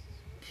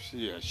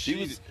 Yeah, She she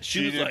was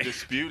didn't like-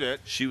 dispute it.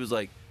 She was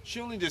like,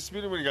 She only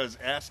disputed when he got his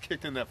ass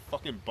kicked in that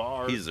fucking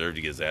bar. he deserved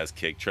to get his ass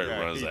kicked, trying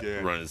Yeah, to he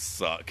did. run his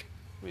suck.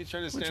 He's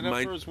trying to Which stand up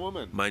mind- for his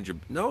woman. Mind your,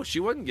 no,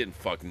 she wasn't getting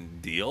fucking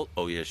deal.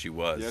 Oh yeah, she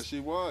was. Yeah, she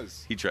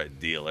was. He tried to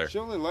deal her. She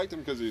only liked him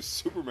because he was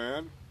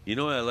Superman. You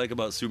know what I like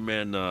about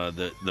Superman,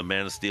 the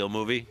Man of Steel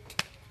movie?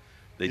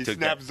 They He took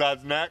snapped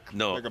Zod's neck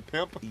No. like a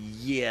pimp.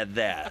 Yeah,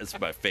 that's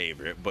my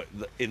favorite. But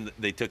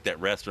they took that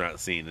restaurant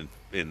scene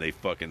and they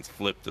fucking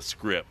flipped the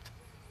script.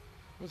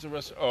 What's the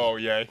rest? Oh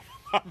yeah,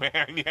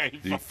 man, yeah.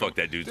 Dude, fuck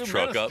that dude's Dude,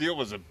 truck Man of up. Steel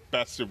was the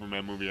best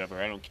Superman movie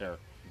ever. I don't care.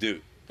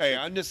 Dude, Hey,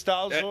 on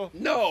nostalgia,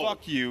 no.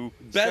 fuck you.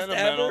 Best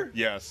Sentimental, ever?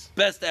 yes,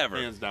 best ever.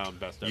 hands down,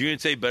 best ever. You gonna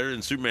say better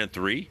than Superman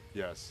 3?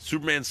 Yes,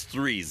 Superman's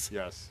 3s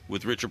yes.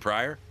 with Richard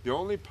Pryor, The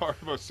only part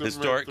about Superman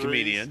historic 3's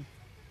comedian,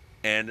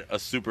 and a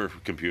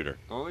supercomputer.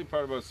 The only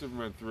part about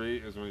Superman 3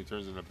 is when he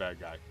turns into a bad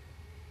guy.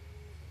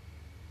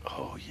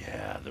 Oh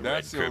yeah, the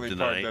That's red the only kryptonite.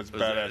 part that's Was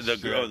that-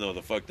 badass shit. Oh no,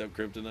 the fucked up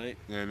kryptonite.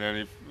 And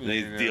then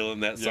He's dealing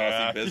that saucy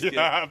yeah, biscuit.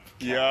 Yep,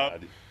 yep.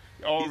 God.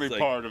 Only He's like-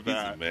 part of he's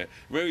that. a man.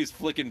 Remember he's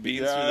flicking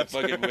beans Yeah,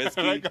 through the fucking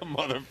whiskey. like a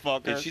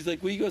motherfucker. And she's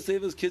like, "Will you go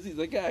save those kids?" He's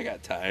like, "Yeah, I got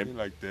He time."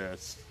 like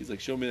this. He's like,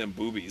 "Show me them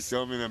boobies."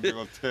 Show me them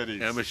little titties.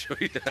 And I'm gonna show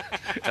you.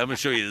 I'm gonna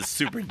show you the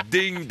super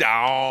ding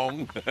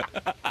dong.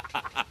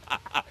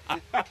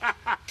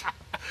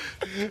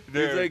 He's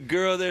Dude. like,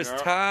 "Girl, there's Yeah.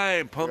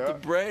 time. Pump the Yeah.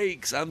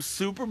 brakes. I'm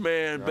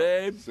Superman, Yeah,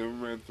 babe."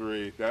 Superman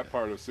 3. That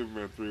part of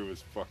Superman 3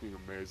 was fucking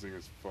amazing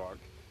as fuck.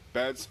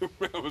 Bad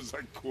Superman was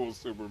like cool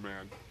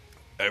Superman.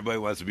 Everybody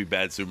wants to be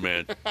bad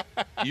Superman.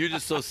 You're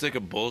just so sick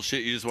of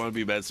bullshit. You just want to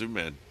be bad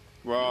Superman.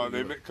 Well,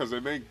 because they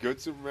made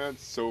good Superman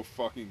so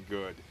fucking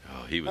good.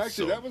 Oh, he was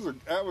Actually, so.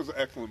 that was an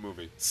excellent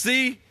movie.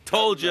 See,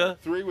 told ya.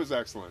 3 was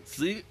excellent.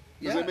 See,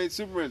 Because they made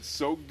Superman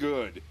so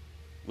good.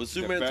 Was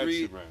Superman bad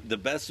 3 Superman. the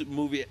best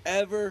movie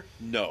ever?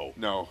 No.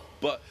 No.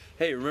 But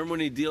hey, remember when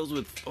he deals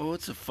with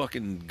what's a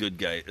fucking good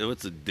guy?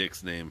 What's a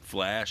dick's name?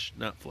 Flash?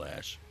 Not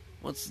Flash.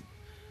 What's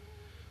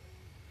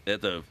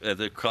at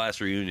the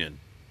class reunion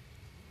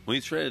when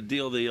he's trying to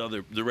deal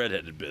the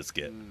redheaded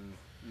biscuit? Mm-hmm.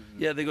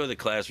 Yeah, they go to the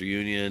class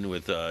reunion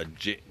with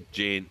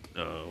Jane,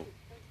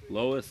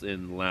 Lois,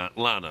 and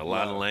Lana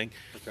Lang.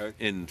 Okay.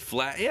 And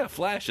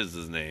Flash is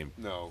his name.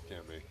 No,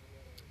 can't be.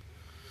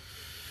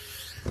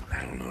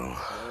 I don't know.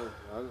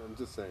 I'm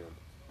just saying.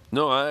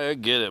 No, I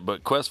get it,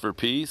 but Quest for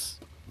Peace,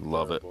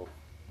 love Terrible.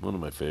 it. One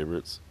of my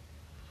favorites.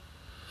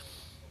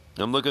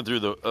 I'm looking through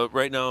the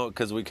right now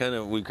because we kind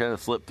of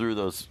flipped through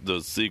those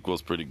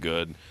sequels pretty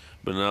good,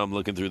 but now I'm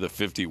looking through the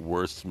 50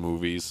 worst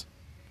movies,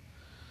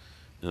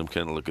 and I'm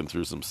kind of looking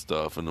through some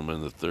stuff, and I'm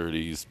in the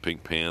 30s.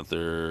 Pink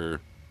Panther,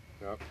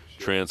 Yep. Shit.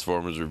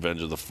 Transformers: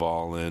 Revenge of the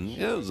Fallen.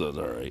 Yeah, it was all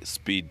right.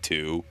 Speed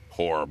 2,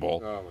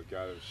 horrible. Oh my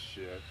god, it was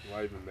shit.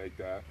 Why even make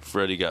that?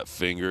 Freddy Got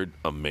Fingered,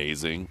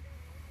 amazing.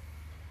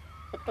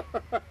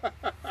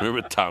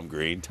 Remember Tom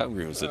Green? Tom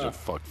Green was such a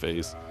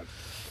fuckface. God.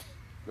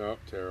 Nope,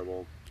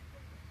 terrible.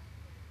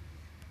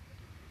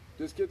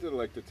 Just get to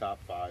like the top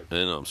 5. I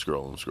know I'm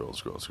scrolling.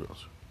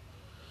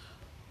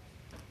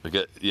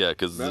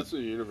 Because Master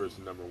of the Universe is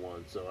number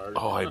 1, so I already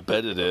Oh, I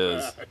bet it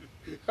is.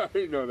 I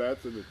already know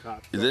that's in the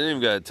top. you didn't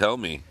even gotta tell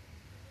me,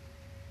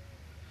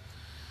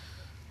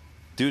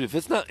 dude. If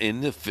it's not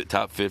in the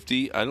top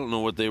 50, I don't know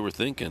what they were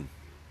thinking.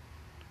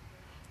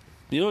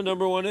 You know what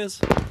number 1 is?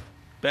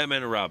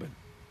 Batman and Robin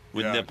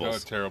with Yeah, nipples. that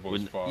was terrible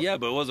as fuck. Yeah,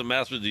 but it wasn't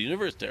Master of the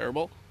Universe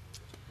terrible.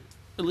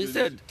 At least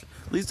that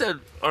had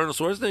Arnold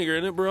Schwarzenegger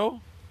in it,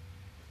 bro.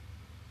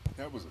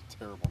 That was a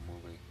terrible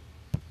movie.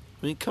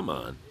 I mean, come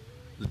on,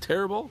 the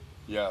terrible.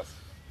 Yes.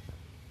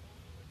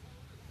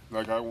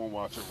 Like I won't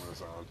watch it when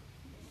it's on.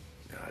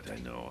 God, I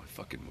know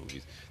fucking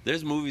movies.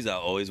 There's movies I'll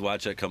always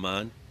watch that come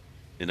on,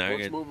 and I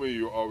Which movie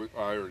you always?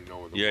 I already know.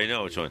 What the yeah, I one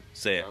know is. which one.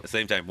 Say it Yeah. at the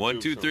same time. 1,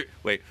 2, Tombstone. 3.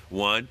 Wait,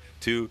 1,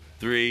 2,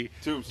 3.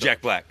 Tombstone.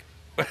 Jack Black.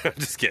 I'm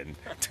just kidding.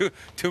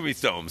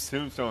 Tombstones.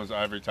 Tombstones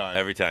every time.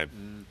 Every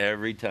time.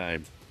 Every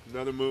time.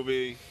 Another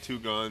movie, Two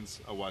Guns.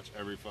 I watch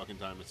every fucking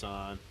time it's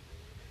on.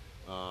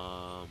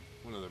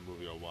 What other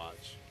movie I'll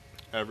watch?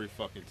 Every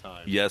fucking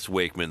time. Yes,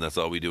 Wakeman. That's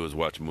all we do is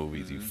watch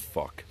movies. Mm-hmm. You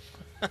fuck.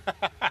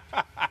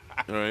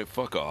 All right,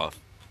 fuck off.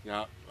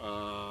 Yeah.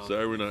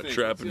 Sorry, we're not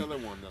trapping. What's the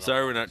other one that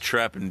Sorry, we're not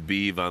trapping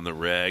Beeve on the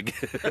reg.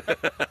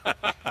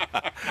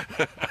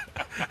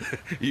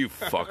 You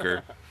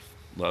fucker.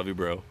 Love you,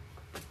 bro.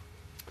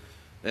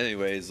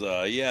 Anyways,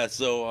 yeah.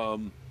 So,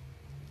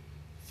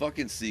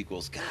 fucking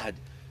sequels. God,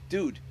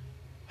 dude,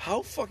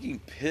 how fucking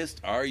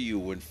pissed are you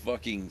when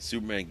fucking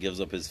Superman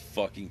gives up his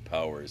fucking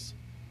powers?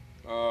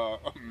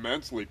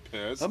 immensely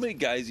pissed. How many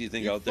guys do you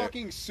think you out there?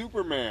 fucking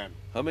Superman.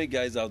 How many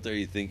guys out there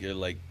you think are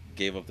like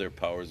gave up their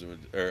powers,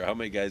 or how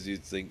many guys do you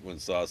think when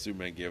saw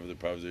Superman gave up their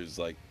powers, they're just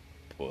like,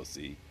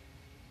 pussy?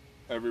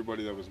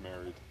 Everybody that was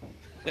married.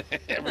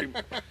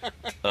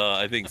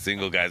 I think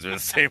single guys are the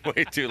same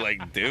way too.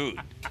 Like, dude,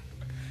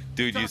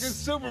 you Talking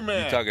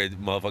Superman. talking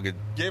motherfucking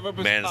Gave up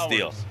his Man powers. of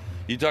Steel.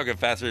 You talking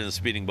faster than a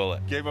speeding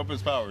bullet. Gave up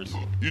his powers.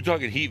 You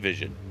talking heat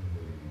vision.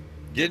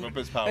 Gave up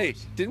his powers. Hey,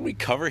 didn't we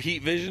cover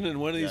heat vision in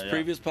one of these Yeah.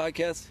 previous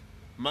podcasts?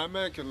 My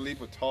man can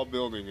leap a tall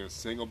building in a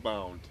single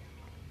bound,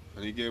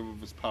 and he gave up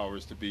his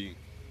powers to be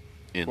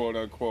In- quote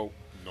unquote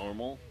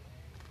normal.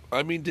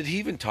 I mean, did he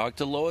even talk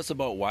to Lois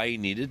about why he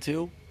needed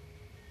to?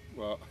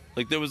 Well,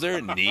 Like, was there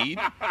a need?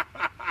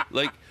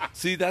 Like,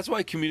 see, that's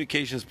why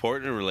communication is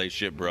important in a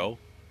relationship, bro.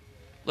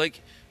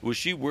 Like, was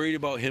she worried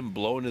about him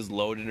blowing his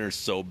load in her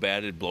so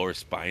bad it'd blow her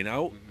spine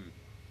out?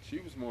 she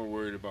was more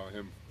worried about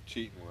him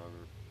cheating on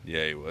her.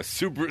 Yeah, he was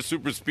super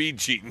speed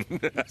cheating.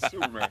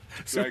 Superman.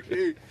 Like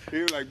he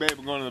was like, babe,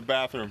 I'm going to the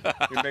bathroom.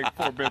 You make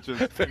 4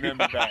 bitches and then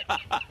be back.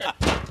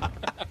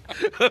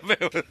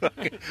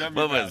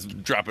 My was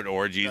dropping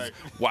orgies, Right.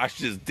 washed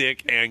his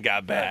dick, and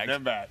got back.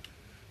 Then back.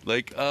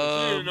 Like, She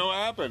didn't know what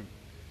happened.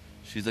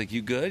 she's like,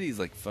 "You good?" He's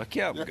like, "Fuck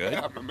yeah, I'm good."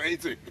 I'm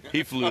amazing.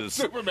 He flew I'm this-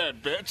 Superman,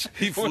 bitch.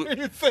 He flew- What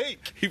do you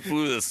think? He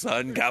flew to the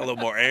sun, got a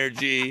little more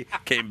energy,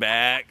 came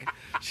back.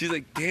 She's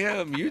like,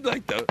 "Damn, you're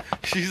like the."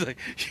 She's like,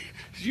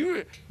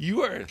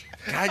 "You are,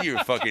 God,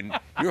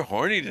 you're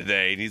horny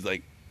today." And he's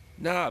like,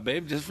 "Nah,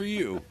 babe, just for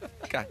you.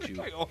 Got you.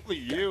 Like, only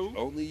you.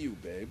 Only you,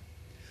 babe."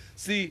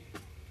 See,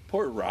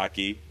 poor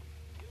Rocky.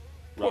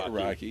 Poor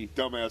Rocky.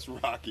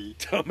 Dumbass Rocky.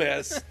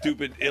 Dumbass,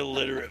 stupid,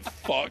 illiterate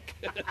fuck.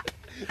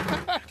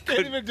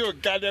 Can't even do a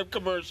goddamn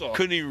commercial.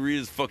 Couldn't even read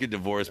his fucking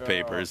divorce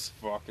papers.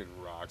 Fucking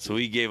Rocky. So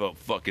he gave up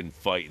fucking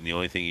fighting, the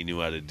only thing he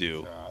knew how to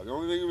do. The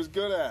only thing he was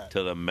good at.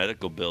 Till the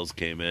medical bills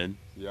came in.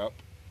 Yep.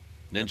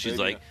 Then she's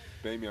like,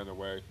 baby on the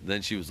way.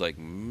 then she was like,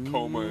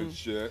 Coma and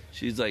shit.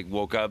 She's like,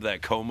 woke out of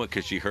that coma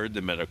because she heard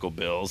the medical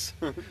bills.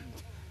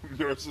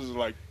 Nurses are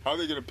like, how are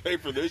they gonna pay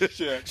for this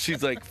shit?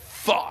 She's like,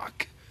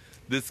 fuck.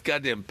 This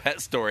goddamn pet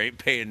store ain't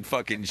paying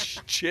fucking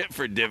shit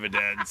for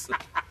dividends.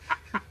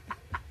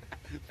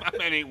 My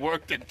man ain't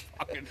worked in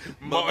fucking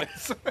My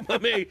months.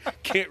 man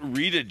can't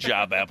read a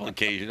job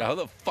application. How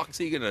the fuck's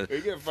he gonna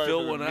They get fired fill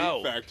from the one meat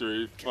out?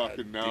 factory.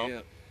 Fucking now.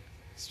 Damn.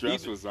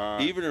 Stress was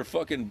on. Even her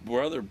fucking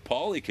brother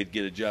Paulie could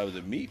get a job at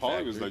the meat Paulie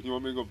factory. was like, you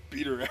want me to go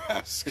beat her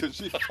ass because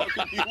she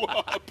fucking you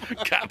up?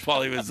 God,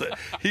 Paulie was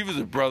he was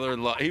a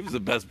brother-in-law. He was the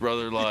best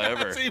brother-in-law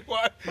ever. See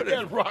what? He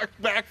had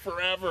rocked back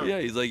forever. Yeah,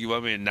 he's like, you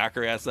want me to knock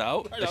her ass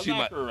out? I'll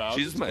knock her out.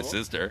 She's It's my cool.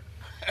 sister.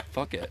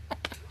 Fuck it.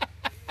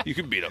 You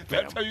can beat up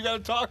That's Pam. how you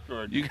gotta talk to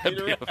her. You got beat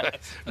her beat up.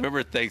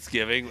 Remember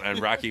Thanksgiving on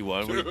Rocky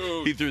One? When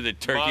Dude, he threw the My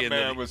turkey in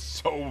man the was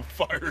so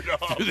fired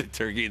up. threw the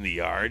turkey in the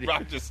yard.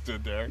 Rock just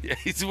stood there. Yeah,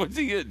 he said, "What's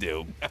he gonna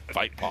do?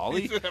 Fight He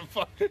Paulie? said,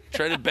 fucking,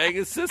 Try to bang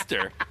his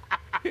sister?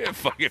 He didn't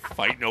fucking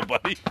fight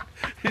nobody."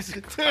 dude,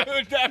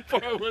 that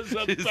part was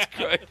the Jesus best.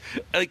 Christ.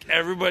 Like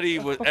everybody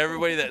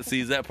that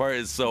sees that part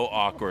is so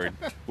awkward.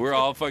 We're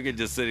all fucking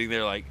just sitting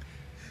there like,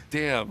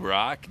 damn,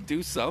 Rock,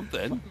 do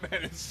something.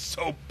 Man is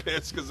so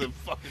pissed because of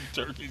fucking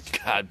turkeys.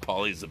 God,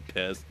 Paulie's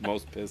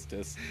most pissed.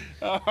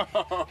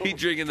 Oh, He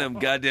drinking them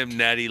goddamn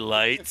natty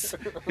lights.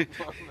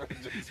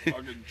 just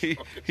fucking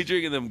he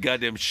drinking them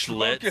goddamn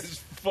drunk as Schlitz.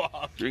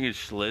 fuck. Drinking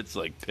Schlitz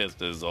like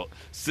pissed at his old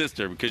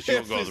sister because she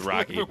won't go with He's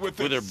Rocky living with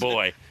his her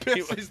boy.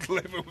 Pissed he's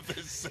living with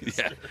his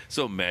sister. Yeah,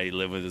 so mad he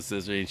living with his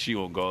sister and she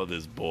won't go with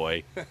his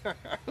boy.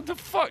 What the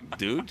fuck,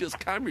 dude? Just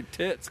calm your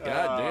tits.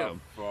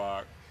 Goddamn. Oh,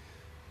 fuck.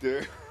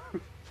 Dude.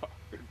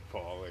 Fucking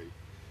Paulie.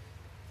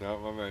 No,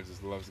 my man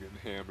just loves getting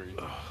hammered.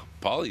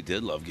 Paulie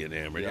did love getting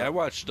hammered. Yeah. I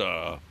watched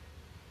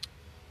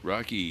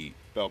Rocky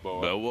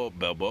Balboa.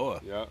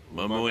 Balboa. Yeah.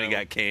 Remember when he man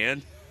got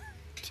canned?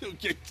 Dude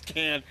gets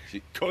canned,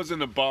 goes in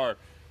the bar,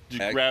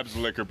 Act- grabs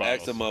liquor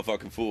Acts bottles. a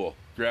motherfucking fool.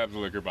 Grabs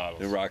liquor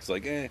bottles. And Rock's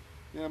like, Yeah,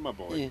 my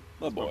boy.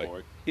 my That's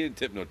boy. He didn't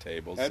tip no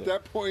tables. At so-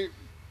 that point,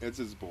 it's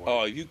his boy.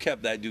 Oh, you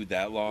kept that dude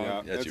that long? Yeah,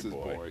 that's that's your his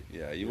boy.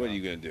 Yeah, what are Yeah.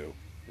 you going to do?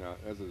 Yeah,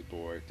 that's his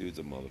boy. Dude's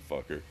a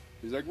motherfucker.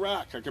 He's like,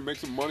 Rock, I can make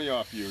some money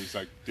off you. He's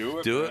like, do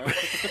it, Do man.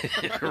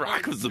 it.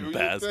 Rock was the Do your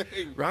best.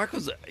 thing. Rock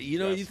was,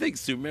 Yes. you think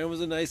Superman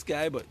was a nice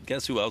guy, but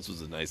guess who else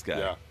was a nice guy?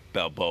 Yeah.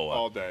 Balboa.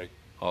 All day.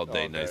 All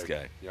day, nice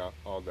guy. Yeah,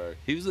 all day.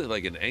 He was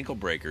like an ankle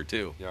breaker,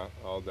 too. Yeah,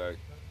 all day.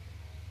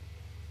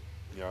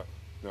 Yeah.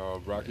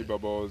 No, Rocky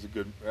Balboa is a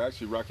good...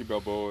 Actually, Rocky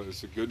Balboa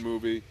is a good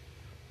movie.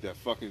 That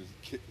fucking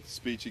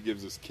speech he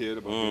gives his kid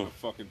about being a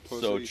fucking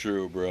pussy. So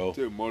true, bro.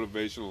 Dude,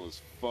 motivational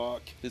as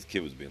fuck. This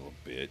kid was being a little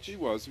bitch. He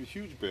was a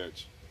huge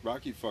bitch.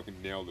 Rocky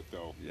fucking nailed it,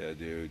 though. Yeah,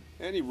 dude.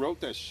 And he wrote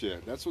that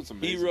shit. That's what's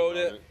amazing wrote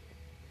about it?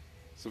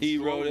 So He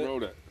Stallone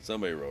wrote it?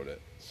 Somebody wrote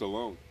it.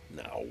 Stallone.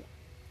 No.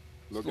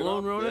 Look Stallone it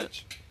up, wrote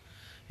bitch. it?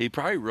 He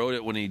probably wrote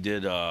it when he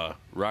did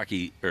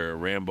Rocky or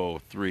Rambo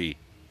 3,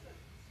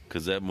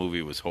 because that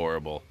movie was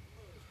horrible.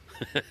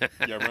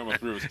 Yeah, Rambo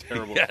 3 was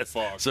terrible Yes. as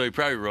fuck. So he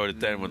probably wrote it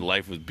then when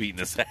life was beating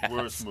his ass.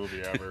 Worst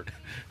movie ever.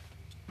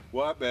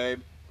 What,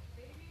 babe?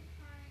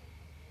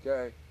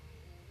 Okay.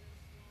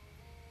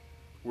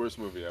 Worst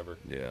movie ever.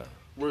 Yeah.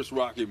 Worst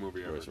Rocky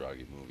movie ever. Worst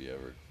Rocky movie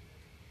ever.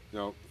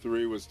 No,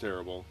 3 was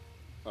terrible.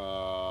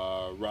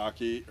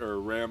 Rocky or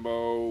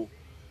Rambo.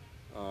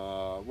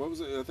 What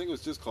was it? I think it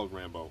was just called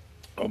Rambo.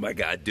 Oh my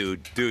God,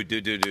 dude.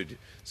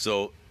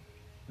 So,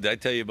 did I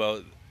tell you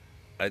about?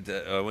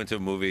 I went to a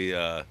movie.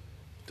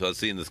 So I was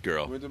seeing this I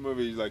girl. went to a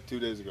movie like 2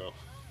 days ago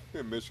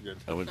in Michigan.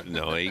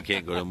 No, you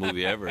can't go to a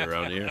movie ever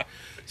around here.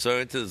 So I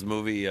went to this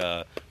movie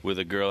with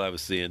a girl I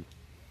was seeing,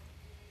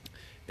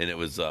 and it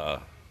was.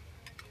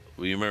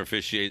 Well, you remember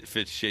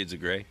 50 Shades of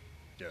Grey?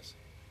 Yes.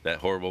 That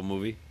horrible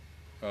movie.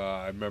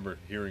 I remember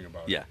hearing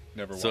about Yeah. it.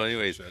 Never watched So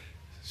anyways, that shit.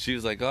 she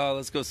was like, "Oh,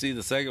 let's go see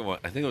the second one."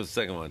 I think it was the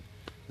second one.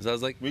 So I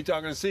was like, We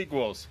talking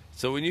sequels.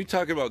 "So when you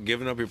talk about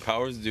giving up your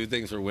powers to do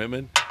things for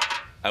women,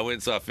 I went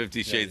and saw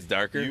 50 Shades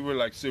Darker." You were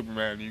like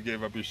Superman. You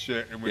gave up your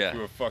shit and went Yeah.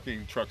 to a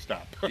fucking truck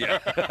stop.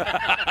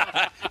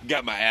 Yeah.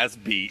 got my ass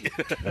beat.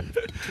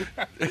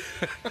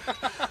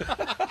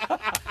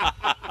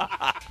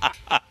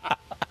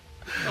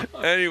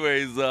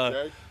 Anyways,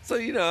 Okay. so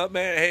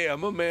man. Hey,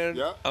 I'm a man.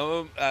 Yeah.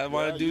 I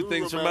want to do you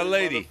things for my romantic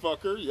lady.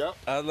 Motherfucker. Yep.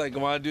 I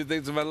want to do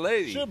things for my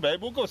lady. Sure,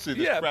 babe. We'll go see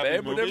this Yeah, crappy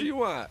babe. movie. Whatever you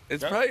want.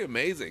 It's Yeah. probably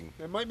amazing.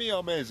 It might be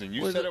amazing.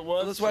 You said it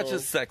was. Let's watch so- a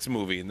sex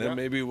movie, and then Yeah.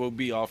 maybe we'll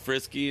be all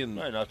frisky and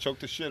Right, I'll choke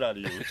the shit out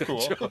of you. It's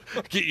cool.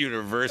 get you in a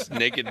reverse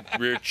naked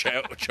rear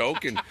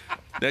choke, and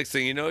next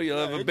thing you know, you'll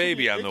have Yeah, a it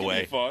baby can on be- the it can way.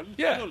 be fun.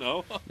 Yeah. I don't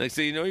know. Next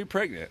thing you know, you're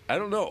pregnant. I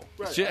don't know.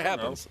 Right, Shit I don't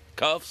happens.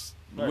 Cuffs,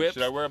 Right, whips.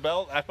 should I wear a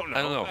belt? I don't know.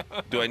 I don't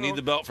know. Do I need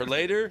the belt for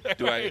later?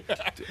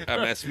 Am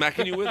I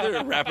smacking you with it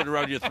or wrap it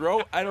around your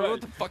throat? I don't know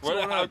what the fuck's Well,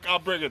 going on. I'll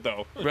bring it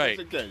though. Right.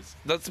 Just in case.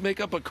 Let's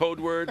make up a code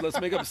word. Let's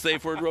make up a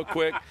safe word real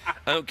quick.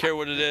 I don't care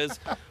what it is,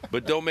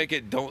 but don't make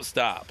it don't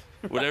stop.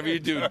 Whatever you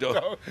do,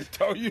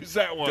 Don't use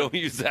that one. don't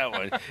use that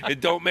one. And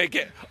don't make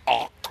it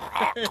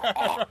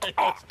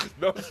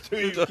Those two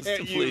you those,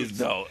 can't please use.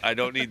 don't. I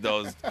don't need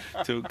those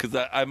two because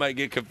I might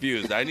get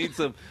confused. I need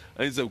some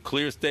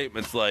clear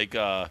statements like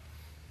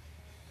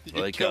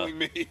You're killing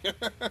me.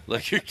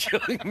 like you're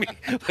killing me.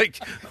 Like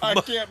I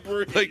can't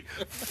breathe. Like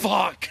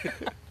fuck.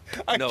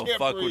 I No, can't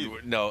fuck breathe.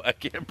 no, I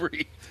can't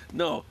breathe.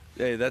 No.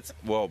 Hey, that's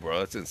bro,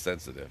 that's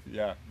insensitive.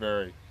 Yeah,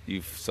 very.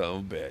 You son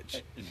of a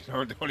bitch.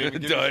 Don't even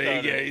get Don't me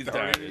even started. get me Don't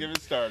started. even get me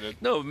started.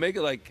 No, make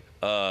it like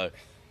I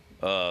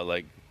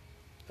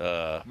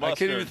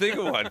can't even Mustard. think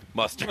of one.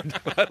 Mustard.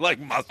 I like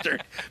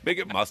mustard. Make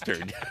it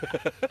mustard.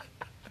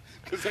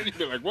 Because then you'd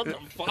be like, what the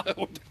fuck?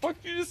 What the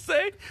fuck did you just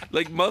say?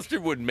 Like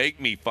mustard would make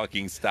me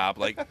fucking stop.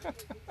 Like,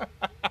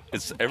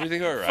 is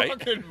everything all right?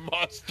 Fucking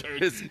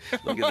mustard. Is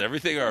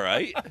everything all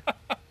right?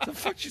 What the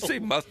fuck did you say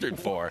mustard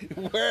for?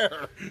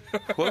 Where?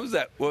 What was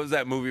that? What was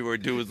that movie where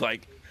dude was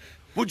like,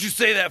 "What'd you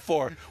say that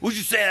for? What'd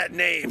you say that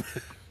name?"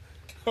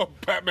 Oh,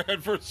 Batman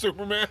vs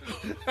Superman?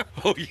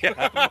 Oh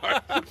yeah,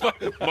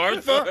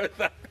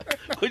 Martha.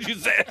 What'd you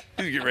say?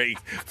 He's getting ready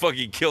to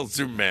fucking kill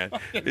Superman,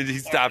 and he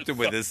stopped him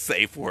with his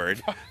safe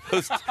word.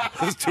 Those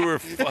two were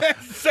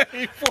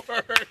Safe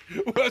word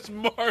was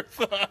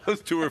Martha. those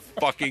two were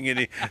fucking, and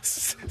he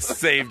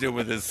saved him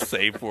with his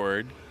safe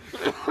word.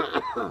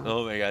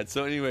 Oh my god.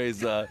 So, anyways,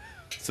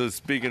 so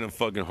speaking of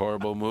fucking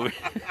horrible movie,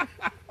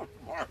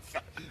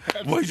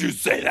 why'd you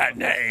say that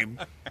name?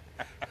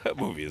 That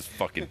movie is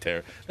fucking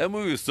terrible. That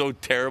movie was so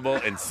terrible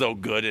and so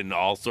good in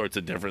all sorts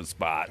of different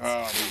spots.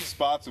 The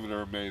spots of it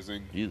are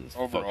amazing. Jesus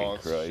Overall,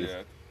 fucking Christ. it's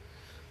shit.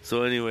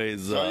 So,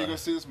 anyways, So you go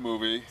see this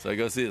movie. so I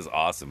go see this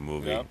awesome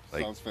movie. Yeah,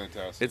 Like, sounds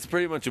fantastic. it's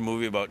pretty much a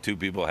movie about two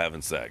people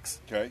having sex.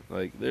 Okay.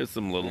 Like, there's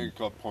some I little, think it's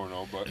called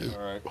porno, but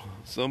all right.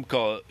 some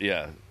call it,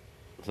 yeah,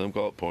 some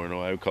call it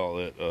porno. I would call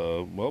it,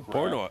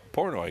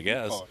 porno, I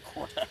guess. Call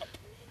it crap.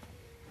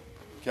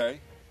 Okay.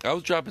 I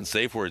was dropping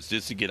safe words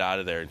just to get out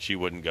of there, and she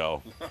wouldn't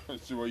go.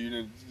 So well,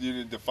 you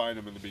didn't define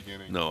them in the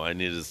beginning. No, I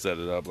needed to set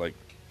it up like.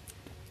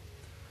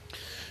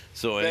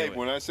 So Babe, anyway,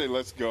 when I say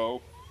let's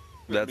go,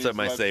 that that's means at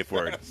my let's- safe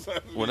word.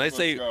 that When I means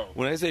say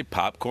let's go.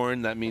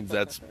 popcorn, that means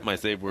that's my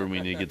safe word. We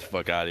need to get the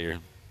fuck out of here.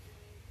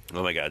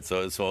 Oh my god!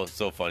 So it's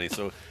so funny.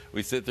 So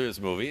we sit through this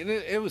movie, and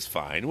it was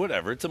fine.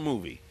 Whatever. It's a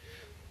movie.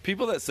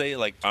 People that say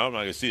like I'm not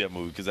gonna see that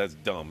movie because that's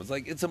dumb. It's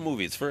like it's a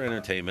movie. It's for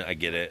entertainment. I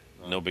get it.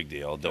 No big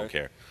deal. Don't Okay.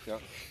 care. Yeah.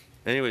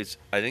 Anyways,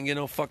 I didn't get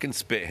no fucking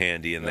spit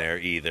handy in there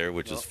either,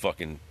 which is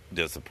fucking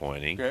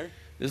disappointing. Okay.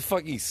 Just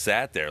fucking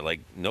sat there, like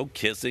no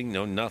kissing,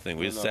 no nothing.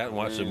 We just sat and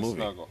watched the movie.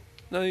 Snuggle.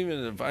 Not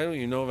even if I don't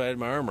even know if I had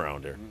my arm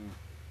around her. Mm.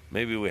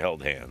 Maybe we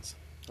held hands.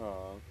 Aw,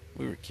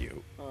 We were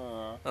cute.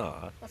 aw.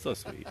 Aw, so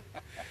sweet.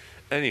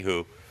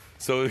 Anywho,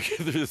 so we get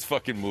through this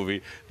fucking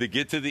movie. They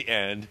get to the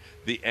end,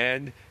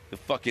 the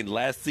fucking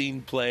last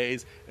scene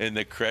plays, and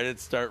the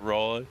credits start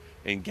rolling.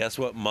 And guess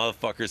what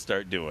motherfuckers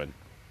start doing?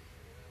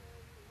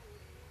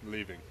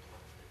 Leaving.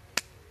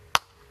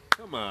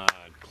 Come on,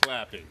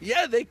 clapping.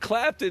 Yeah, they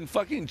clapped and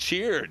fucking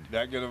cheered.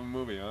 That good of a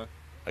movie, huh?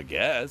 I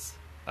guess.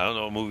 I don't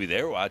know what movie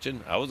they were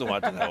watching. I wasn't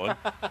watching that one.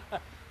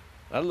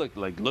 I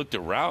looked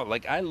around.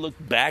 Like I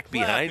looked back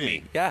behind me.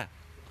 Clapping. Yeah.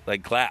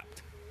 Like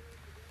clapped.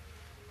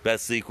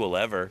 Best sequel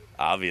ever,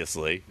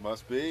 obviously.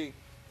 Must be.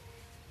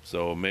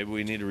 So maybe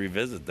we need to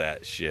revisit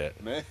that shit.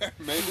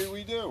 Maybe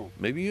we do.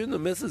 Maybe you and the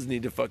missus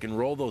need to fucking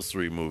roll those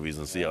 3 movies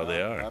and see how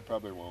they I are.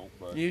 probably won't,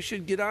 but You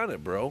should get on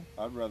it, bro.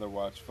 I'd rather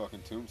watch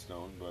fucking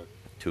Tombstone, but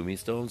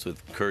Tombstones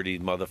with Curdy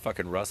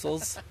motherfucking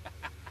Russells.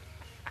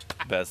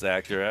 Best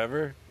actor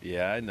ever.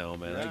 Yeah, I know,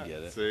 man. I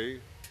get it. See?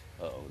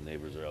 Uh-oh,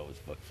 neighbors are always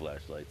fuck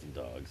flashlights and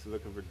dogs.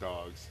 Looking for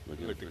dogs.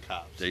 Looking Looking for- for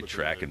cops. They Looking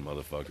tracking for-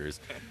 motherfuckers.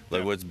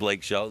 Like, what's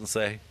Blake Shelton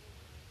say?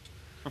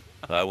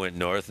 I went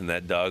north and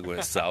that dog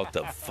went south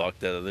to fuck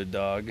that other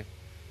dog.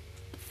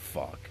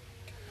 Fuck.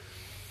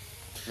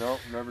 No,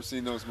 never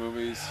seen those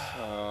movies.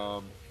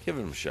 Give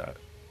him a shot.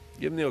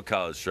 Give him the old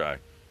college try.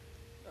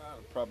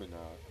 Probably not.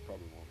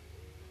 Probably won't.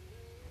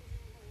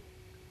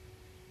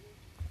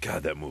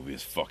 God, that movie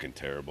is fucking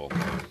terrible.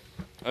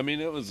 I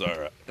mean, it was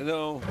alright.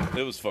 No,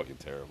 it was fucking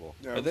terrible.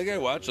 Yeah, it I was think I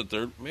terrible. watched the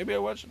third. Maybe I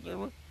watched the third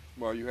one.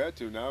 Well, you had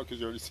to now because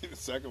you already seen the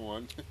second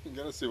one. You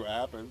gotta see what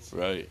happens.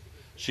 Right.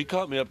 She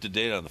caught me up to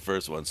date on the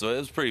first one, so it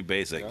was pretty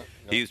basic. Yeah.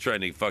 He was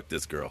trying to fuck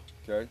this girl.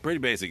 Okay. Pretty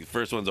basic. The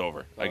first one's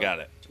over. I got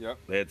it. Yep.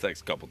 They had sex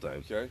a couple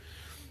times. Okay.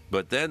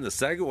 But then the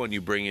second one,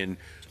 you bring in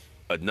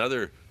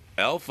another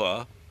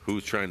alpha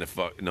who's trying to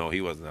fuck. No,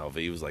 he wasn't alpha.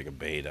 He was like a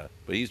beta,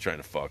 but he's trying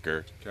to fuck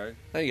her. Okay.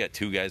 Now you got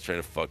two guys trying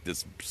to fuck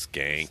this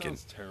skank,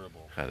 Sounds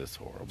terrible. that is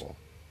horrible.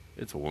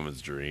 It's a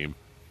woman's dream.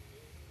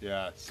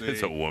 Yeah. See.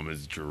 It's a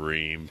woman's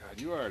dream. God,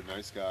 you are a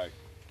nice guy.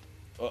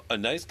 A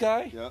nice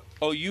guy? Yeah.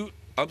 Oh,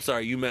 I'm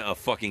sorry. You meant a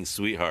fucking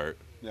sweetheart.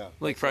 Yeah.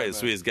 Like probably the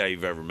sweetest guy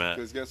you've ever met.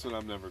 Because guess what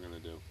I'm never gonna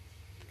do?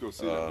 Go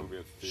see that movie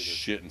at the theater.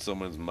 Shit in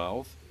someone's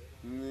mouth.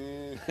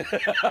 Nah.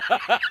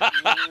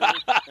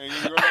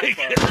 Ain't gonna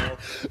go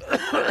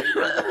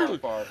that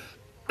far.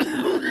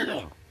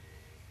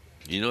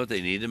 You know what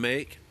they need to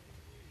make?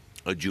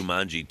 A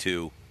Jumanji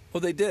 2. Oh,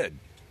 they did.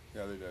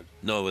 Yeah, they did.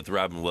 No, with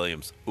Robin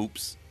Williams.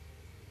 Oops.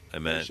 I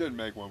They meant. should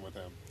make one with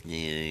him.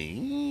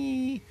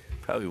 Yeah,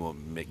 probably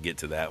won't get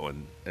to that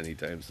one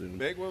anytime soon.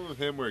 Make one with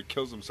him where he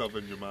kills himself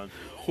in Jumanji.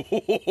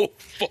 Oh,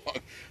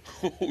 fuck.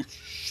 Oh,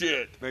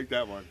 shit. Make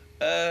that one.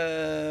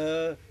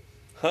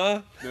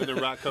 Huh? Then The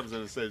Rock comes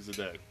in and saves the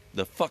day.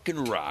 The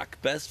fucking Rock.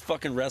 Best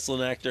fucking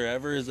wrestling actor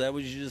ever? Is that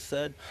what you just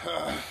said?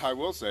 I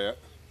will say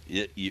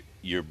it.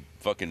 Your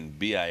fucking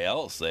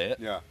BIL say it.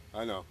 Yeah,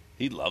 I know.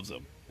 He loves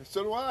him.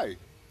 So do I.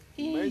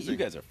 Amazing. You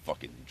guys are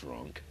fucking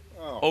drunk.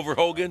 Oh, Over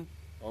Hogan?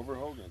 over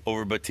Hogan.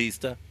 Over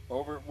Batista?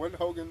 Over what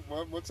Hogan?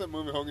 What's that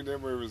movie Hogan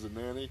did where he was a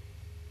nanny?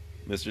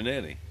 Mr.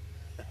 Nanny.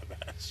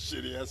 That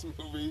shitty ass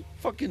movie.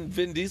 Fucking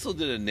Vin Diesel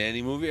did a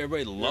nanny movie.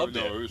 Everybody loved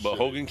no, it. it was But shitty.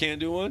 Hogan can't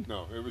do one?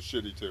 No, it was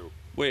shitty too.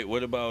 Wait,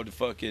 what about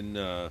fucking...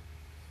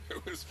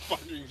 It was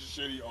fucking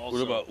shitty.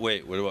 Also,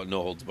 what about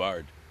No Holds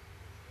Barred?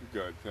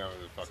 good? That was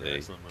a fucking See.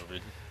 excellent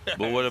movie.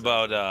 But what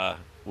about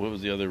what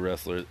was the other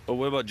wrestler? Oh,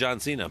 what about John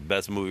Cena?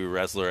 Best movie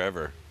wrestler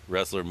ever.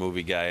 Wrestler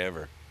movie guy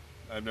ever.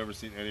 I've never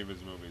seen any of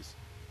his movies.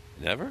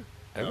 Never?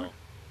 Ever? No. You What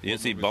didn't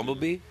see movies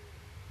Bumblebee?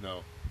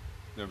 No,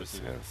 never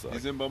seen Yeah, it. sucks.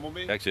 He's in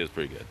Bumblebee. Actually, it's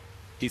pretty good.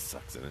 He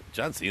sucks in it.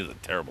 John Cena's a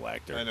terrible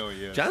actor. I know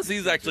he is. John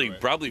Cena's He actually do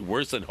it. probably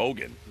worse than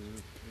Hogan.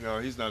 No,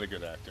 he's not a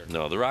good actor.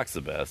 No, The Rock's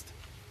the best.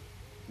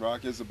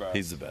 Rock is the best.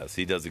 He's the best.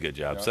 He does a good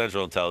job. Yeah.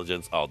 Central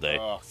Intelligence all day.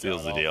 Oh,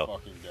 Seals God, the deal. all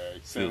fucking day.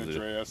 San Seals the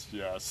deal. Andreas,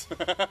 yes.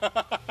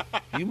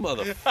 You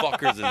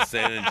motherfuckers in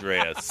San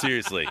Andreas.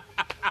 Seriously.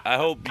 I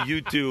hope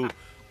you two,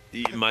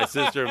 my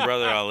sister and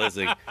brother are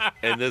listening,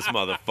 and this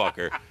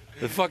motherfucker.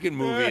 The fucking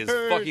movie is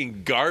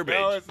fucking garbage.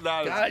 No, it's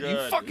not. God, it's you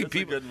good. fucking It's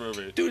people. a good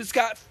movie. Dude, it's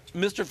got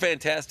Mr.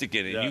 Fantastic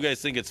in it. Yeah. You guys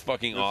think it's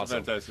fucking There's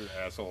awesome. a fantastic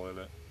asshole in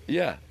it.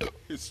 Yeah.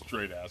 He's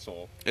straight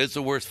asshole. It's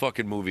the worst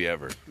fucking movie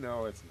ever.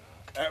 No, it's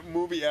not.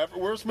 Movie ever.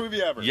 Worst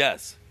movie ever.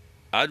 Yes.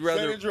 I'd San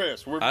rather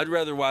Andreas. I'd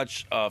rather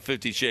watch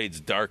 50 Shades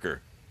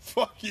Darker.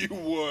 Fuck you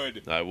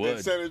would. I would.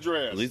 Than San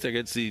Andreas. At least I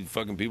get to see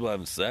fucking people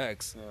having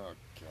sex. Oh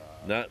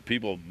God. Not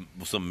people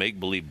some make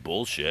believe You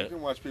bullshit.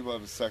 can watch people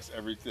having sex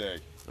every day.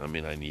 I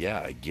mean, I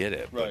get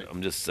it, Right. but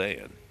I'm just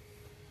saying.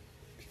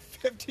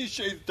 50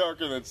 Shades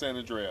Darker than San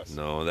Andreas.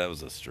 No, that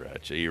was a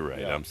stretch. You're right.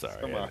 Yeah, I'm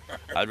sorry. come on.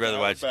 I'd rather Dial it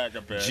watch back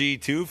a bit.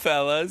 G2,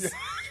 fellas.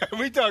 Are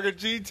we talking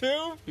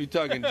G2? You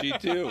talking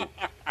G2?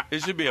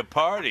 It should be a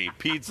party.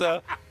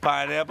 Pizza,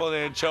 pineapple, and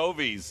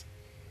anchovies.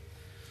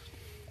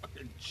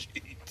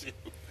 G2.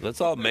 Let's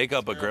all make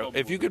up a terrible gremlin.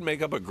 If you could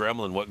make up a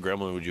gremlin, what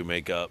gremlin would you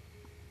make up?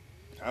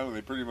 I don't know.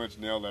 They pretty much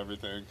nailed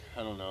everything.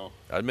 I don't know.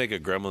 I'd make a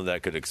gremlin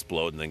that could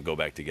explode and then go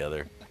back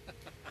together.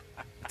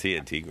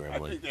 TNT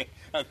gremlin.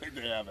 I think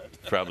they have it.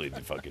 Probably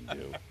fucking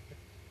do.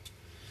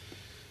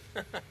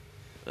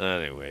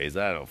 Anyways,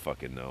 I don't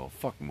fucking know.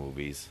 Fuck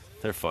movies.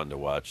 They're fun to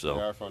watch, They though.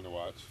 are fun to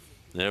watch.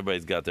 And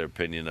everybody's got their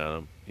opinion on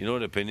them. You know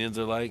what opinions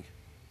are like?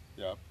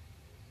 Yep.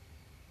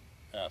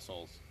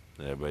 Assholes.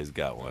 Everybody's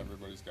got one.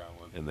 Everybody's got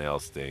one. And they all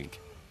stink.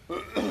 All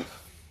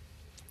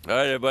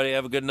right, everybody.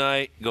 Have a good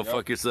night. Go Yep.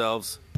 fuck yourselves.